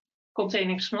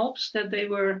containing SMALPs that they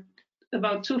were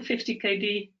about 250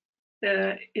 kD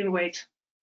in weight.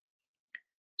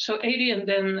 So Adrian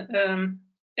then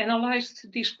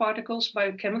analyzed these particles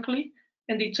biochemically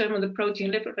and determined the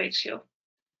protein lipid ratio.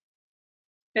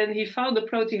 And he found a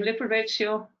protein lipid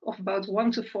ratio of about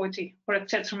 1 to 40, or a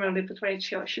tetramer lipid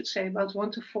ratio, I should say, about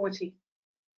 1 to 40.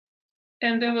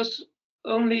 And there was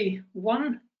only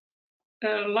one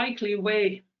likely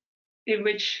way in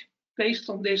which, based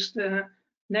on this, the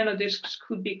nanodiscs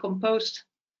could be composed,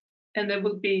 and there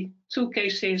would be two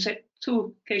KCSA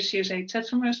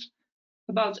tetramers,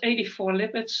 about 84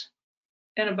 lipids,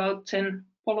 and about 10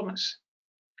 polymers.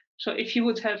 So if you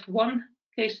would have one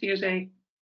KCSA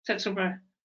tetramer,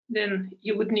 then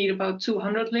you would need about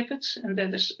 200 lipids, and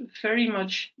that is very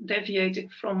much deviating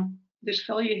from this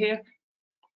value here.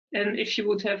 And if you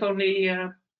would have only,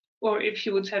 or if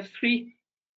you would have 3,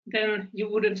 then you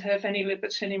wouldn't have any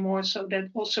lipids anymore, so that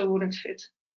also wouldn't fit.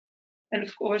 And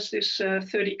of course, this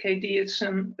 30 kD is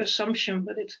an assumption,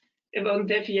 but it won't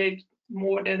deviate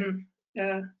more than,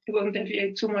 it won't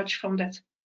deviate too much from that.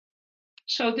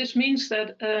 So this means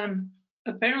that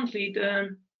apparently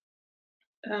the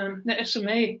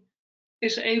SMA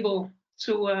is able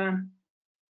to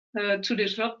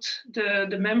disrupt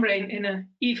the membrane in an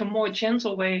even more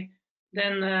gentle way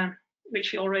than,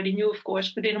 which we already knew, of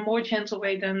course, but in a more gentle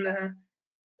way than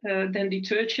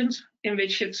detergent, in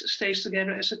which it stays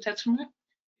together as a tetramer.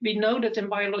 We know that in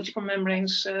biological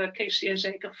membranes,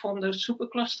 KCSA can form those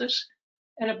superclusters,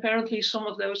 and apparently some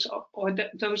of those are,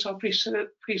 those are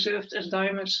preserved as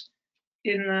dimers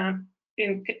in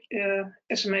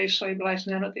SMA solubilized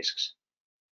nanodiscs.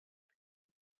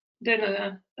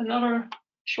 Then another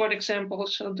short example,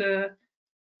 so the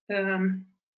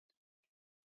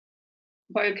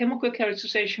biochemical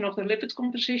characterization of the lipid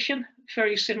composition,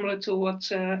 very similar to what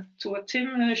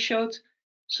Tim showed.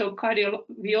 So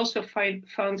we also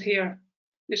found here,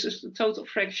 this is the total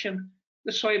fraction,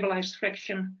 the solubilized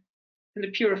fraction, and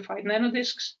the purified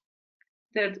nanodiscs,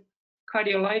 that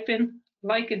cardiolipin,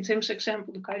 like in Tim's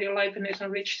example, the cardiolipin is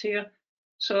enriched here.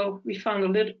 So we found a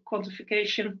little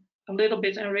quantification, a little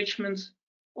bit enrichment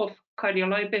of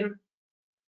cardiolipin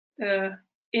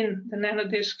in the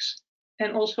nanodiscs,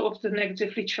 and also of the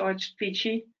negatively charged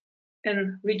Pg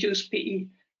and reduced Pe.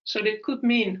 So that could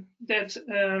mean that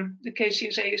the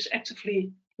KCSA is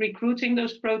actively recruiting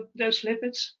those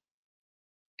lipids.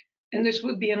 And this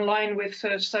would be in line with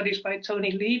studies by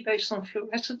Tony Lee based on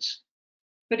fluorescence.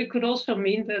 But it could also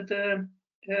mean that the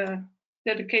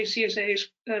KCSA is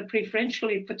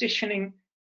preferentially partitioning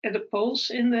at the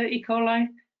poles in the E. coli.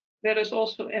 There is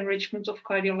also enrichment of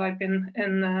cardiolipin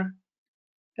and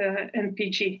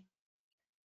Pg.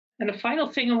 And the final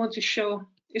thing I want to show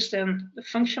is then the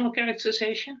functional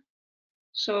characterization.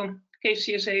 So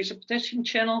KCSA is a potassium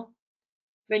channel.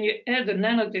 When you add the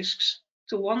nanodiscs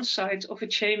to one side of a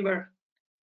chamber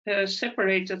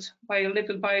separated by a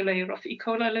lipid bilayer of E.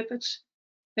 coli lipids,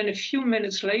 then a few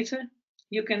minutes later,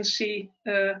 you can see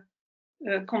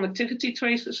conductivity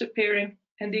traces appearing,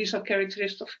 and these are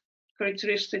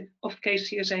characteristic of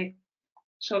KCSA.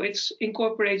 So it's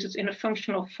incorporated in a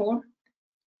functional form.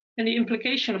 And the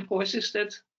implication, of course, is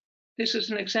that this is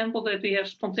an example that we have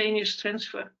spontaneous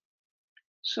transfer.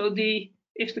 So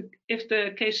if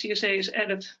the KCSA is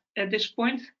added at this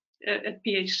point at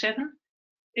pH 7,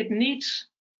 it needs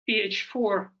pH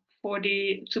 4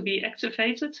 to be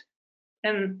activated,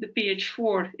 and the pH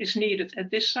 4 is needed at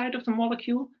this side of the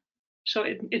molecule. So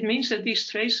it means that these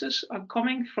traces are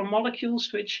coming from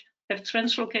molecules which have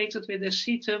translocated with their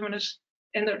C terminus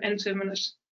and their N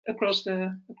terminus across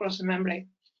the membrane.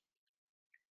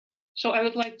 So I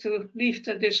would like to leave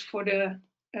this for the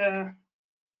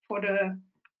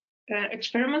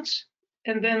experiments,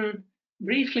 and then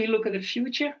briefly look at the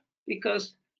future,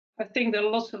 because I think there are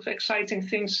lots of exciting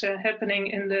things happening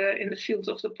in the field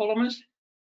of the polymers.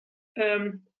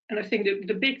 And I think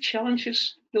the big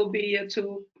challenges will be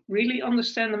to really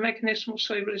understand the mechanism of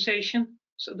solubilization,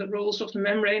 so the roles of the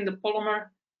membrane, the polymer,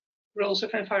 roles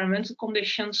of environmental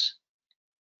conditions.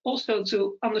 Also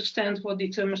to understand what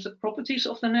determines the properties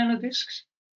of the nanodiscs.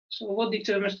 So what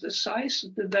determines the size,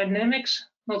 the dynamics,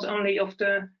 not only of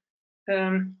the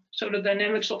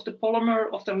dynamics of the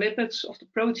polymer, of the lipids, of the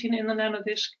protein in the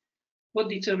nanodisc, what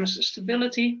determines the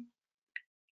stability.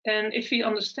 And if we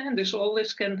understand this, all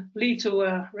this can lead to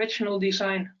a rational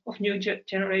design of new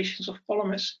generations of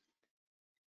polymers.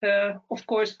 Of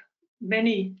course,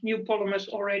 many new polymers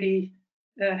already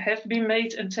have been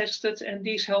made and tested, and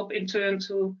these help in turn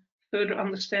to further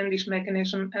understand this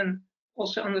mechanism and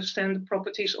also understand the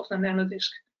properties of the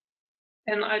nanodisc.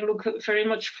 And I look very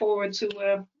much forward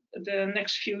to the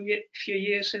next few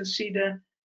years and see the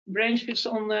branches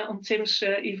on Tim's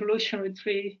evolutionary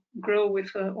tree grow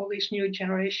with all these new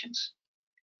generations.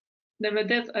 Then with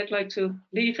that, I'd like to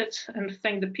leave it and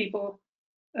thank the people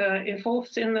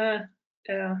involved in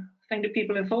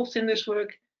this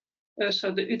work,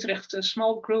 So the Utrecht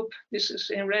small group, this is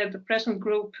in red the present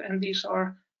group, and these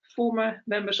are former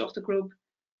members of the group.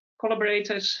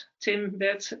 Collaborators, Tim,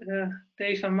 Beth,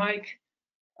 Dave and Mike,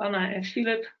 Anna and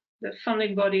Philip, the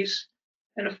funding bodies,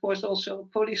 and of course also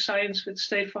Polyscience with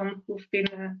Stefan, who've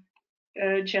been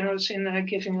generous in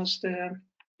giving us the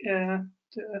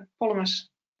polymers.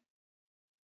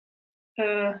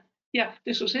 Yeah,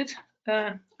 this was it.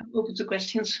 I'm open to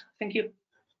questions. Thank you.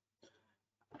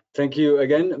 Thank you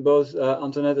again, both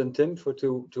Antoinette and Tim, for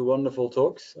two wonderful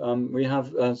talks. We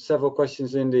have several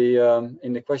questions in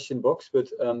the question box, but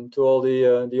to all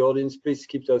the audience, please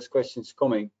keep those questions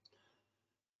coming.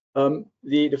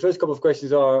 The first couple of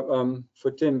questions are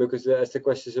for Tim, because as the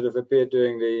questions sort of appeared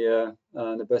during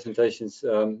the presentations,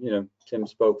 you know, Tim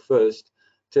spoke first.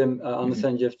 Tim, I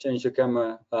understand you've changed your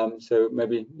camera, so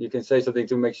maybe you can say something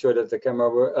to make sure that the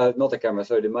camera, not the camera,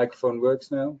 sorry, the microphone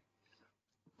works now.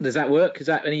 Does that work? Is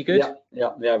that any good?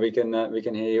 Yeah, we can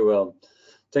hear you well.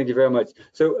 Thank you very much.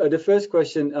 So the first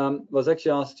question was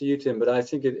actually asked to you, Tim, but I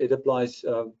think it applies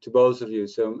to both of you.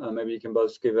 So maybe you can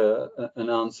both give an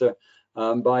answer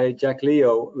by Jack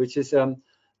Leo, which is,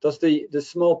 does the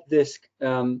small disc,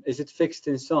 is it fixed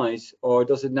in size, or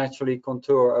does it naturally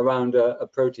contour around a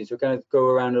protein? So can it go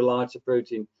around a larger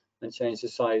protein and change the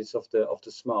size of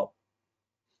the small?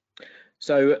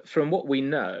 So from what we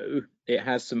know, it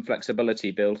has some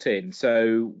flexibility built in.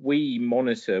 So we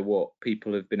monitor what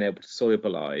people have been able to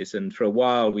solubilize, and for a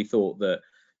while we thought that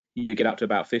you get up to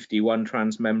about 51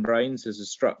 transmembranes. There's a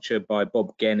structure by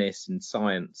Bob Guinness in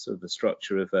Science of the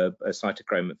structure of a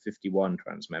cytochrome at 51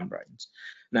 transmembranes.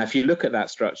 Now, if you look at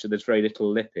that structure, there's very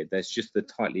little lipid. There's just the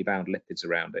tightly bound lipids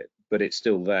around it, but it's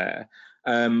still there.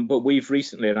 But we've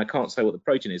recently, and I can't say what the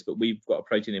protein is, but we've got a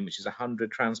protein in which is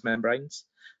 100 transmembranes.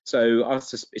 So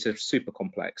it's a super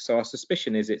complex. So our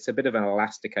suspicion is it's a bit of an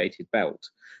elasticated belt.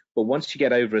 But once you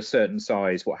get over a certain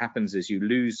size, what happens is you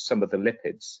lose some of the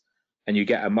lipids and you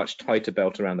get a much tighter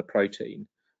belt around the protein.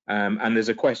 And there's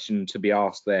a question to be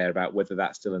asked there about whether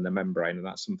that's still in the membrane, and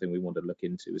that's something we want to look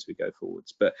into as we go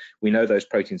forwards. But we know those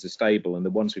proteins are stable, and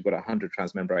the ones we've got 100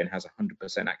 transmembrane has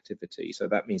 100% activity, so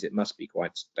that means it must be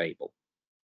quite stable.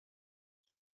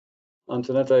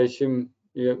 Antoinette, I assume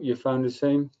you found the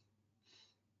same?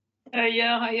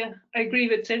 Yeah, I agree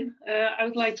with Tim. I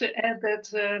would like to add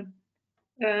that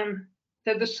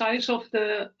that the size of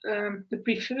the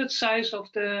preferred size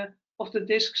of the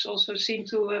discs also seem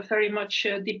to very much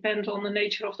depend on the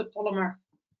nature of the polymer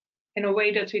in a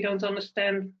way that we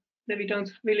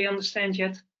don't really understand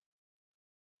yet.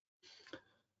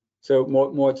 So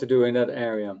more to do in that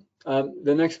area.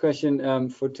 The next question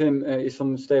for Tim is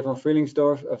from Stefan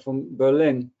Frielingsdorf from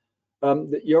Berlin.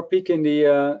 Your peak in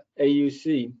the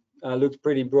AUC looked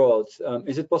pretty broad.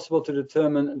 Is it possible to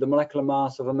determine the molecular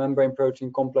mass of a membrane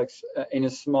protein complex in a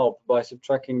SMALP by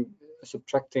subtracting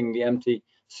the empty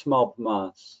SMALP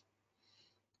mass?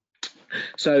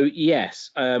 So yes,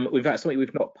 we've had something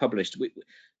we've not published.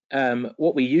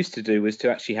 What we used to do was to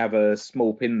actually have a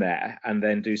SMALP in there and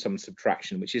then do some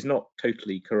subtraction, which is not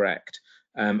totally correct.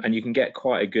 And you can get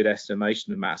quite a good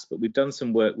estimation of mass, but we've done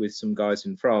some work with some guys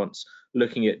in France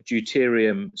looking at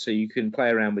deuterium, so you can play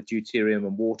around with deuterium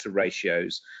and water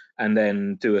ratios and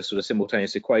then do a sort of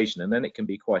simultaneous equation, and then it can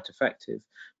be quite effective.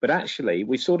 But actually,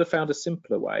 we sort of found a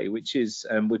simpler way, which is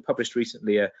we published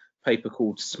recently a paper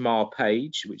called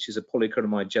SMAR-PAGE, which is a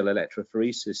polyacrylamide gel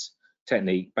electrophoresis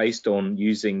technique based on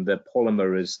using the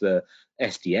polymer as the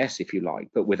SDS, if you like,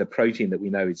 but with a protein that we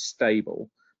know is stable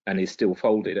and is still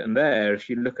folded. And there, if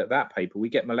you look at that paper, we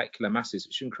get molecular masses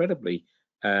which are incredibly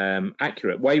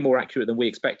accurate, way more accurate than we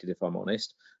expected, if I'm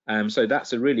honest. So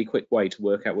that's a really quick way to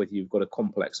work out whether you've got a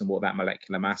complex and what that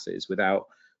molecular mass is without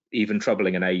even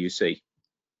troubling an AUC.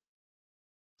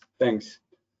 Thanks.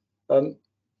 The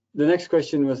next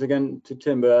question was again to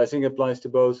Tim, but I think it applies to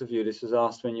both of you. This was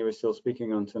asked when you were still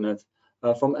speaking, Antoinette.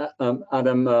 From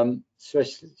Adam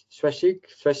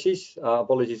Sveshis.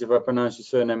 Apologies if I pronounced your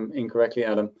surname incorrectly,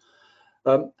 Adam.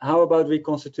 How about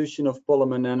reconstitution of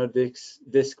polymer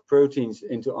nanodisc proteins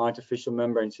into artificial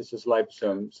membranes such as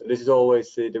liposomes? So this is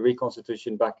always the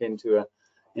reconstitution back into a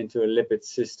lipid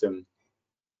system.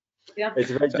 Yeah, it's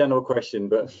a very general question,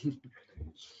 but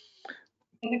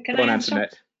can I answer?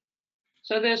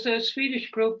 So there's a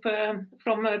Swedish group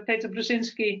from Peter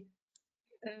Brzezinski.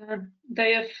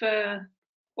 They have,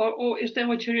 or is that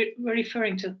what you were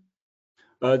referring to?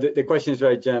 The question is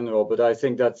very general, but I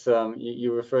think that's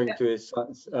you're referring to his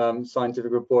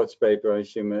scientific reports paper, I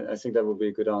assume. I think that would be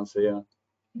a good answer, yeah.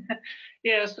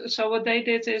 Yes, so what they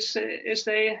did is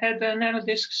they had the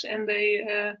nanodiscs and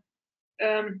they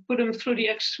put them through the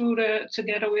extruder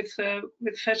together with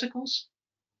vesicles.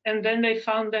 and then they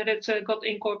found that it got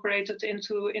incorporated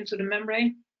into the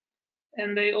membrane.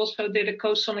 And they also did a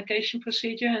co-sonication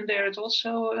procedure, and there it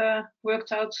also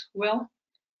worked out well.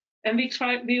 And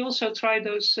we also tried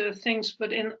those things,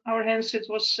 but in our hands it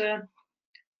was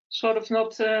sort of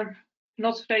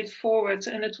not straightforward,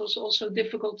 and it was also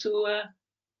difficult to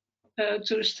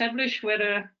establish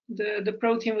whether the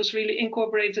protein was really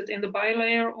incorporated in the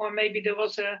bilayer, or maybe there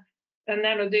was a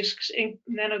nanodisc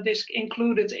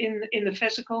included in the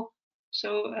vesicle.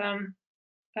 So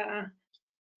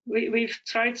we've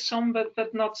tried some,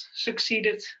 but not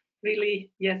succeeded really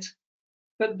yet.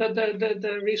 But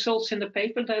the results in the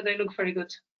paper, they look very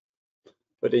good.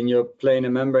 But in your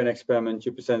planar membrane experiment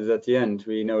you presented at the end,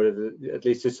 we know that at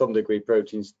least to some degree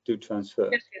proteins do transfer.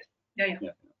 Yes, yes.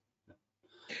 Yeah.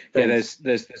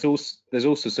 There's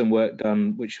also some work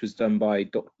done which was done by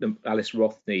Dr. Alice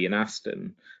Rothney in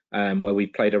Aston, where we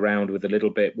played around with a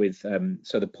little bit with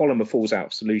so the polymer falls out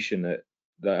of solution at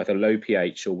the low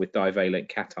pH or with divalent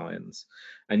cations,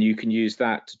 and you can use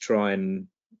that to try and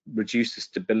reduce the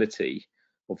stability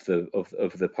of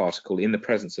the particle in the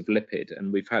presence of lipid,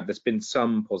 and there's been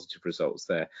some positive results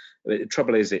there. The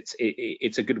trouble is it's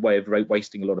a good way of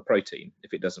wasting a lot of protein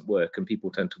if it doesn't work, and people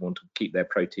tend to want to keep their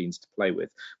proteins to play with,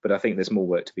 but I think there's more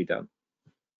work to be done.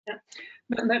 Yeah.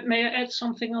 May I add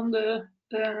something on the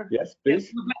yes,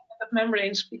 please.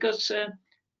 membranes, because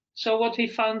so what we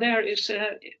found there is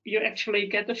you actually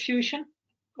get the fusion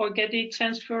or get the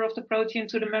transfer of the protein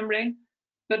to the membrane.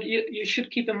 But you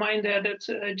should keep in mind there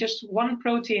that just one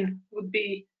protein would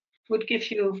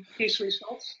give you these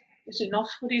results. Is enough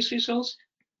for these results.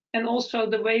 And also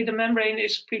the way the membrane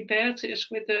is prepared is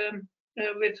with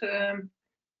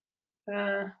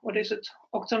what is it,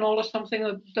 octanol or something,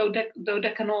 or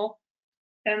dodecanol.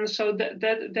 And so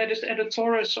that is at the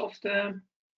torus of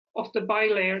the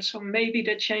bilayer. So maybe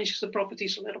that changes the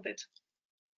properties a little bit.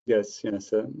 Yes.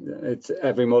 It's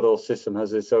every model system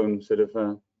has its own sort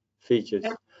of features.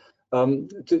 Yep.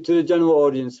 To the general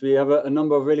audience, we have a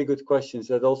number of really good questions.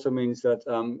 That also means that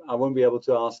I won't be able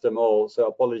to ask them all, so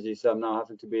apologies. I'm now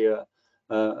having to be a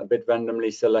bit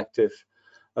randomly selective.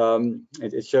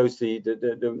 It shows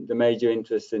the major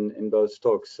interest in both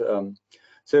talks.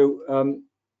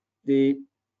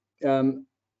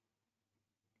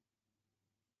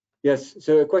 Yes,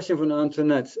 so a question from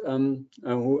Antoinette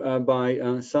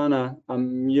by Sana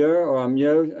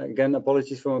Amyo. Again,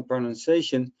 apologies for my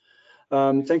pronunciation.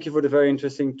 Thank you for the very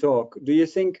interesting talk. Do you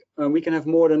think we can have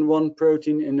more than one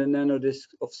protein in the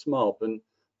nanodisc of SMALP?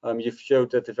 And you've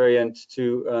showed at the very end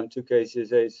two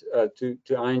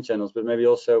ion channels, but maybe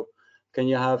also can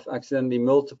you have accidentally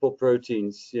multiple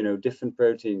proteins, different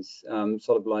proteins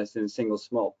solubilized in a single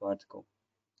SMALP particle?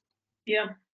 Yeah,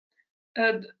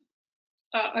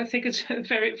 I think it's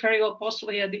very, very well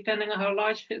possible, yeah, depending on how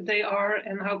large they are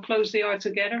and how close they are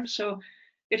together. So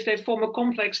if they form a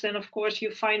complex, then of course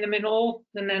you find them in all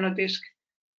the nanodisc.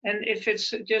 And if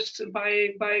it's just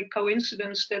by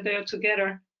coincidence that they are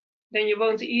together, then you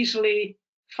won't easily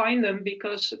find them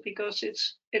because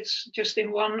it's just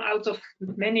in one out of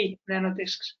many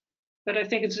nanodiscs. But I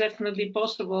think it's definitely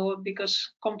possible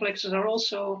because complexes are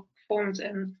also formed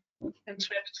and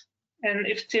trapped. And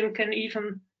if Tim can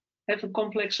even have a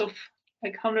complex of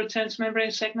like 100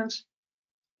 transmembrane segments,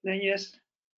 then yes.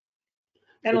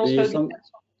 And so also depends on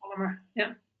polymer.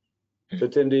 Yeah. So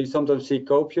Tim, do you sometimes see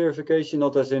co-purification,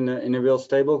 not as in a real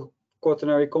stable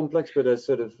quaternary complex, but as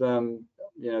sort of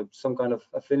some kind of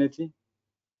affinity?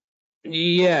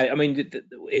 Yeah, I mean,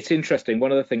 it's interesting.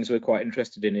 One of the things we're quite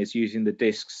interested in is using the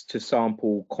discs to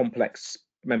sample complex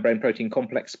membrane protein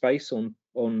complex space on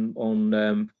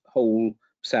whole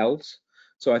cells.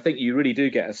 So I think you really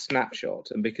do get a snapshot,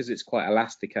 and because it's quite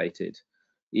elasticated,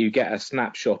 you get a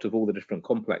snapshot of all the different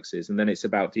complexes, and then it's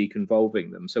about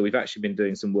deconvolving them. So we've actually been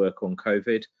doing some work on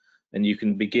COVID, and you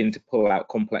can begin to pull out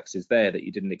complexes there that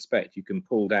you didn't expect. You can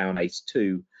pull down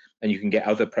ACE2, and you can get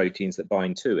other proteins that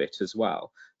bind to it as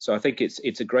well. So I think it's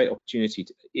a great opportunity.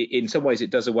 In some ways,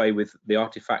 it does away with the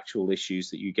artifactual issues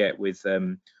that you get with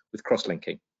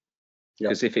cross-linking.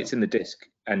 Because if it's in the disk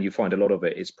and you find a lot of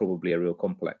it, it's probably a real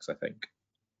complex, I think.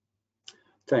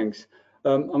 Thanks.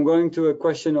 I'm going to a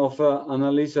question of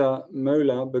Annalisa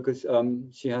Möller, because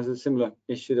she has a similar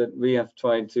issue that we have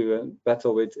tried to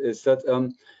battle with, is that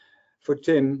for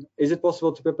Tim, is it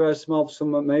possible to prepare SMALPs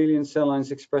from mammalian cell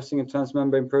lines expressing a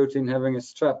transmembrane protein having a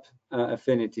strap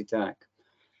affinity tag?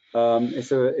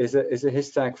 Is a his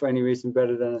tag for any reason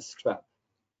better than a strap?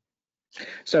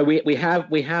 So we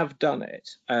have done it.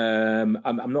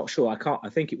 I'm not sure. I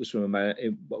think it was from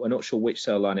we're not sure which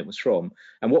cell line it was from.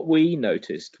 And what we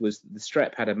noticed was the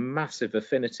strep had a massive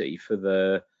affinity for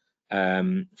the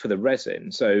for the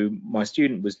resin. So my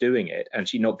student was doing it, and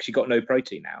she got no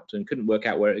protein out and couldn't work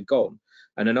out where it had gone.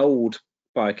 And an old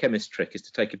biochemist trick is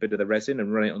to take a bit of the resin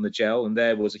and run it on the gel, and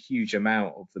there was a huge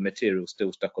amount of the material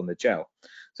still stuck on the gel.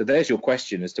 So there's your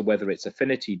question as to whether it's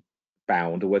affinity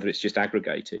bound or whether it's just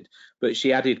aggregated. But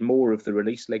she added more of the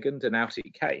release ligand and out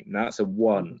it came. Now that's a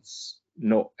once,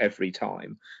 not every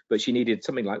time, but she needed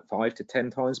something like 5 to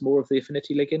 10 times more of the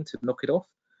affinity ligand to knock it off.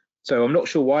 So I'm not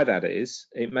sure why that is.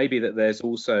 It may be that there's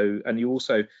also, and you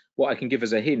also, what I can give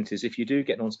as a hint is if you do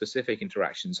get non-specific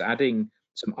interactions, adding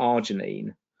some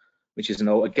arginine, which is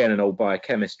again an old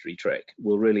biochemistry trick,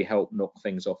 will really help knock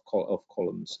things off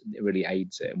columns. It really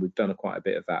aids it, and we've done quite a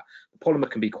bit of that. The polymer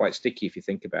can be quite sticky if you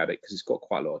think about it, because it's got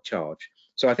quite a lot of charge.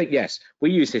 So I think, yes, we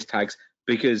use his tags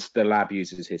because the lab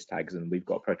uses his tags, and we've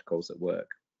got protocols that work.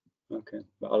 Okay,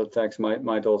 but other tags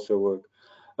might also work.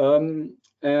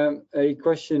 A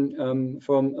question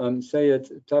from Sayed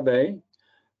Tabe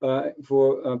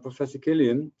for Professor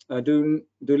Killian. Do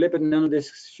lipid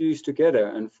nanodiscs fuse together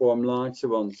and form larger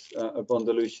ones upon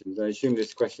dilution? I assume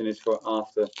this question is for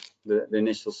after the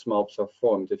initial SMALPs are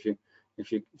formed, if you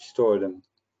store them.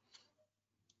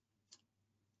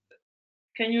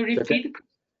 Can you repeat? Okay.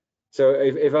 So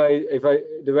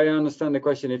the way I understand the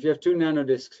question, if you have two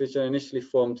nanodiscs which are initially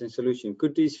formed in solution,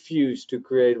 could these fuse to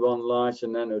create one larger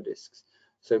nanodisc?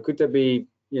 So could there be,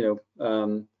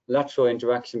 lateral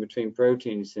interaction between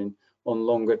proteins on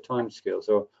longer time scales,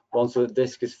 or once the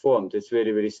disc is formed, it's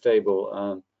really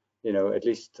stable, at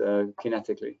least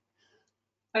kinetically?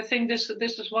 I think this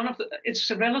is one of the.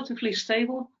 It's relatively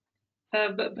stable,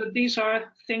 but these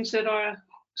are things that are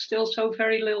still so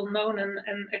very little known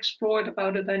and explored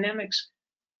about the dynamics.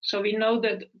 So we know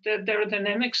that there are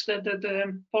dynamics that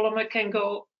the polymer can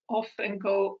go off and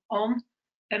go on,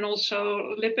 and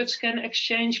also lipids can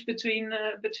exchange between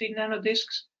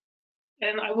nanodiscs.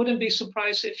 And I wouldn't be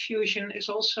surprised if fusion is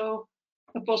also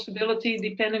a possibility,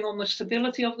 depending on the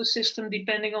stability of the system,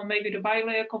 depending on maybe the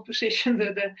bilayer composition,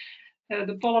 the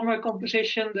polymer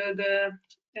composition, the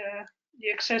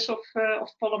excess of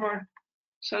polymer.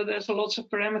 So there's lots of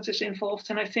parameters involved,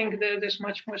 and I think there's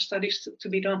much more studies to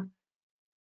be done.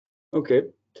 Okay.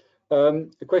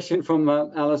 A question from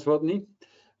Alice Rodney,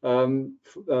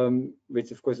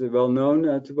 which of course is well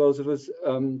known to both of us,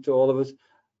 to all of us.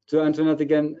 To Antoinette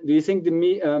again, do you think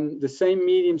the same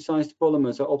medium-sized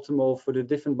polymers are optimal for the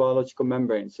different biological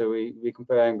membranes? So we're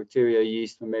comparing bacteria,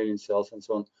 yeast, mammalian cells, and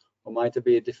so on. Or might there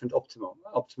be a different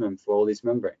optimum for all these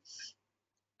membranes?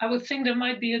 I would think there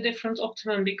might be a different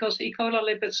optimum, because E. coli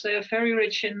lipids, they are very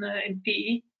rich in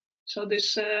PE. So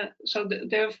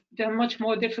they're much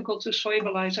more difficult to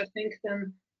solubilize, I think,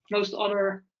 than most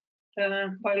other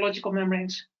biological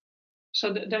membranes.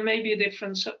 So there may be a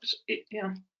difference.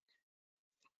 Yeah.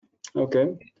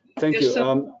 Okay, thank you.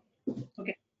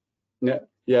 Okay.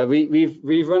 Yeah,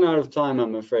 we've run out of time,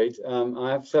 I'm afraid.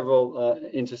 I have several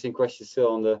interesting questions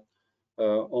still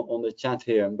on the chat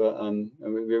here, but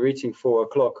we're reaching 4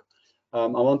 o'clock. I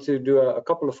want to do a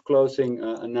couple of closing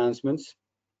announcements.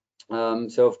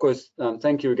 So of course,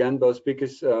 thank you again, both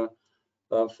speakers,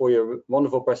 for your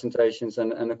wonderful presentations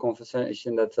and the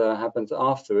conversation that happened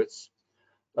afterwards.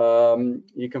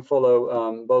 You can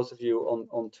follow both of you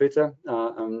on Twitter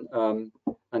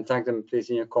and tag them please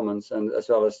in your comments, and as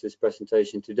well as this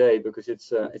presentation today, because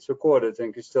it's recorded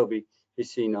and can still be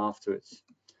seen afterwards.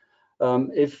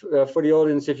 For the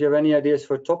audience, if you have any ideas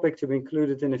for a topic to be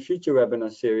included in a future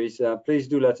webinar series, please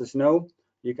do let us know.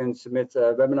 You can submit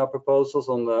webinar proposals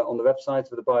on the website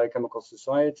of the Biochemical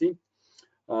Society,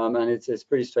 and it's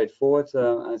pretty straightforward,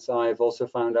 as I've also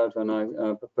found out when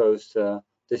I proposed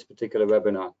this particular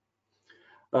webinar.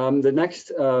 The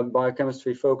next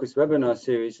biochemistry focused webinar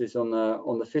series is on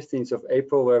the 15th of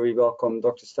April, where we welcome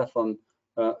Dr. Stefan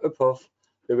Uphoff,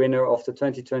 the winner of the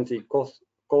 2020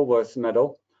 Colworth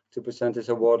Medal, to present his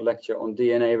award lecture on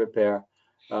DNA repair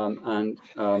and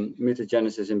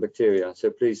mutagenesis in bacteria. So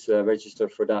please register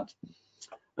for that.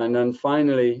 And then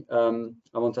finally,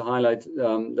 I want to highlight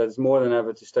that it's more than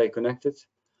ever to stay connected.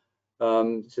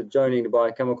 So joining the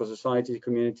Biochemical Society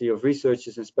community of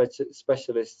researchers and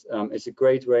specialists is a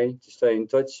great way to stay in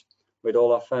touch with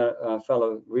all our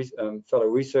fellow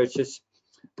researchers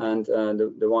and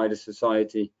the wider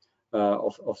society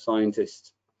of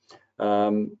scientists.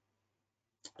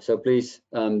 So please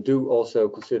do also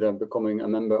consider becoming a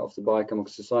member of the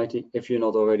Biochemical Society if you're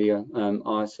not already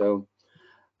are so,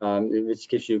 which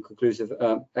gives you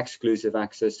exclusive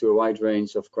access to a wide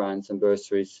range of grants and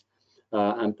bursaries,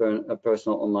 and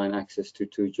personal online access to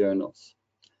 2 journals.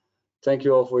 Thank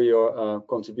you all for your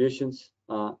contributions,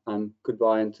 and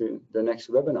goodbye until the next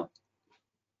webinar.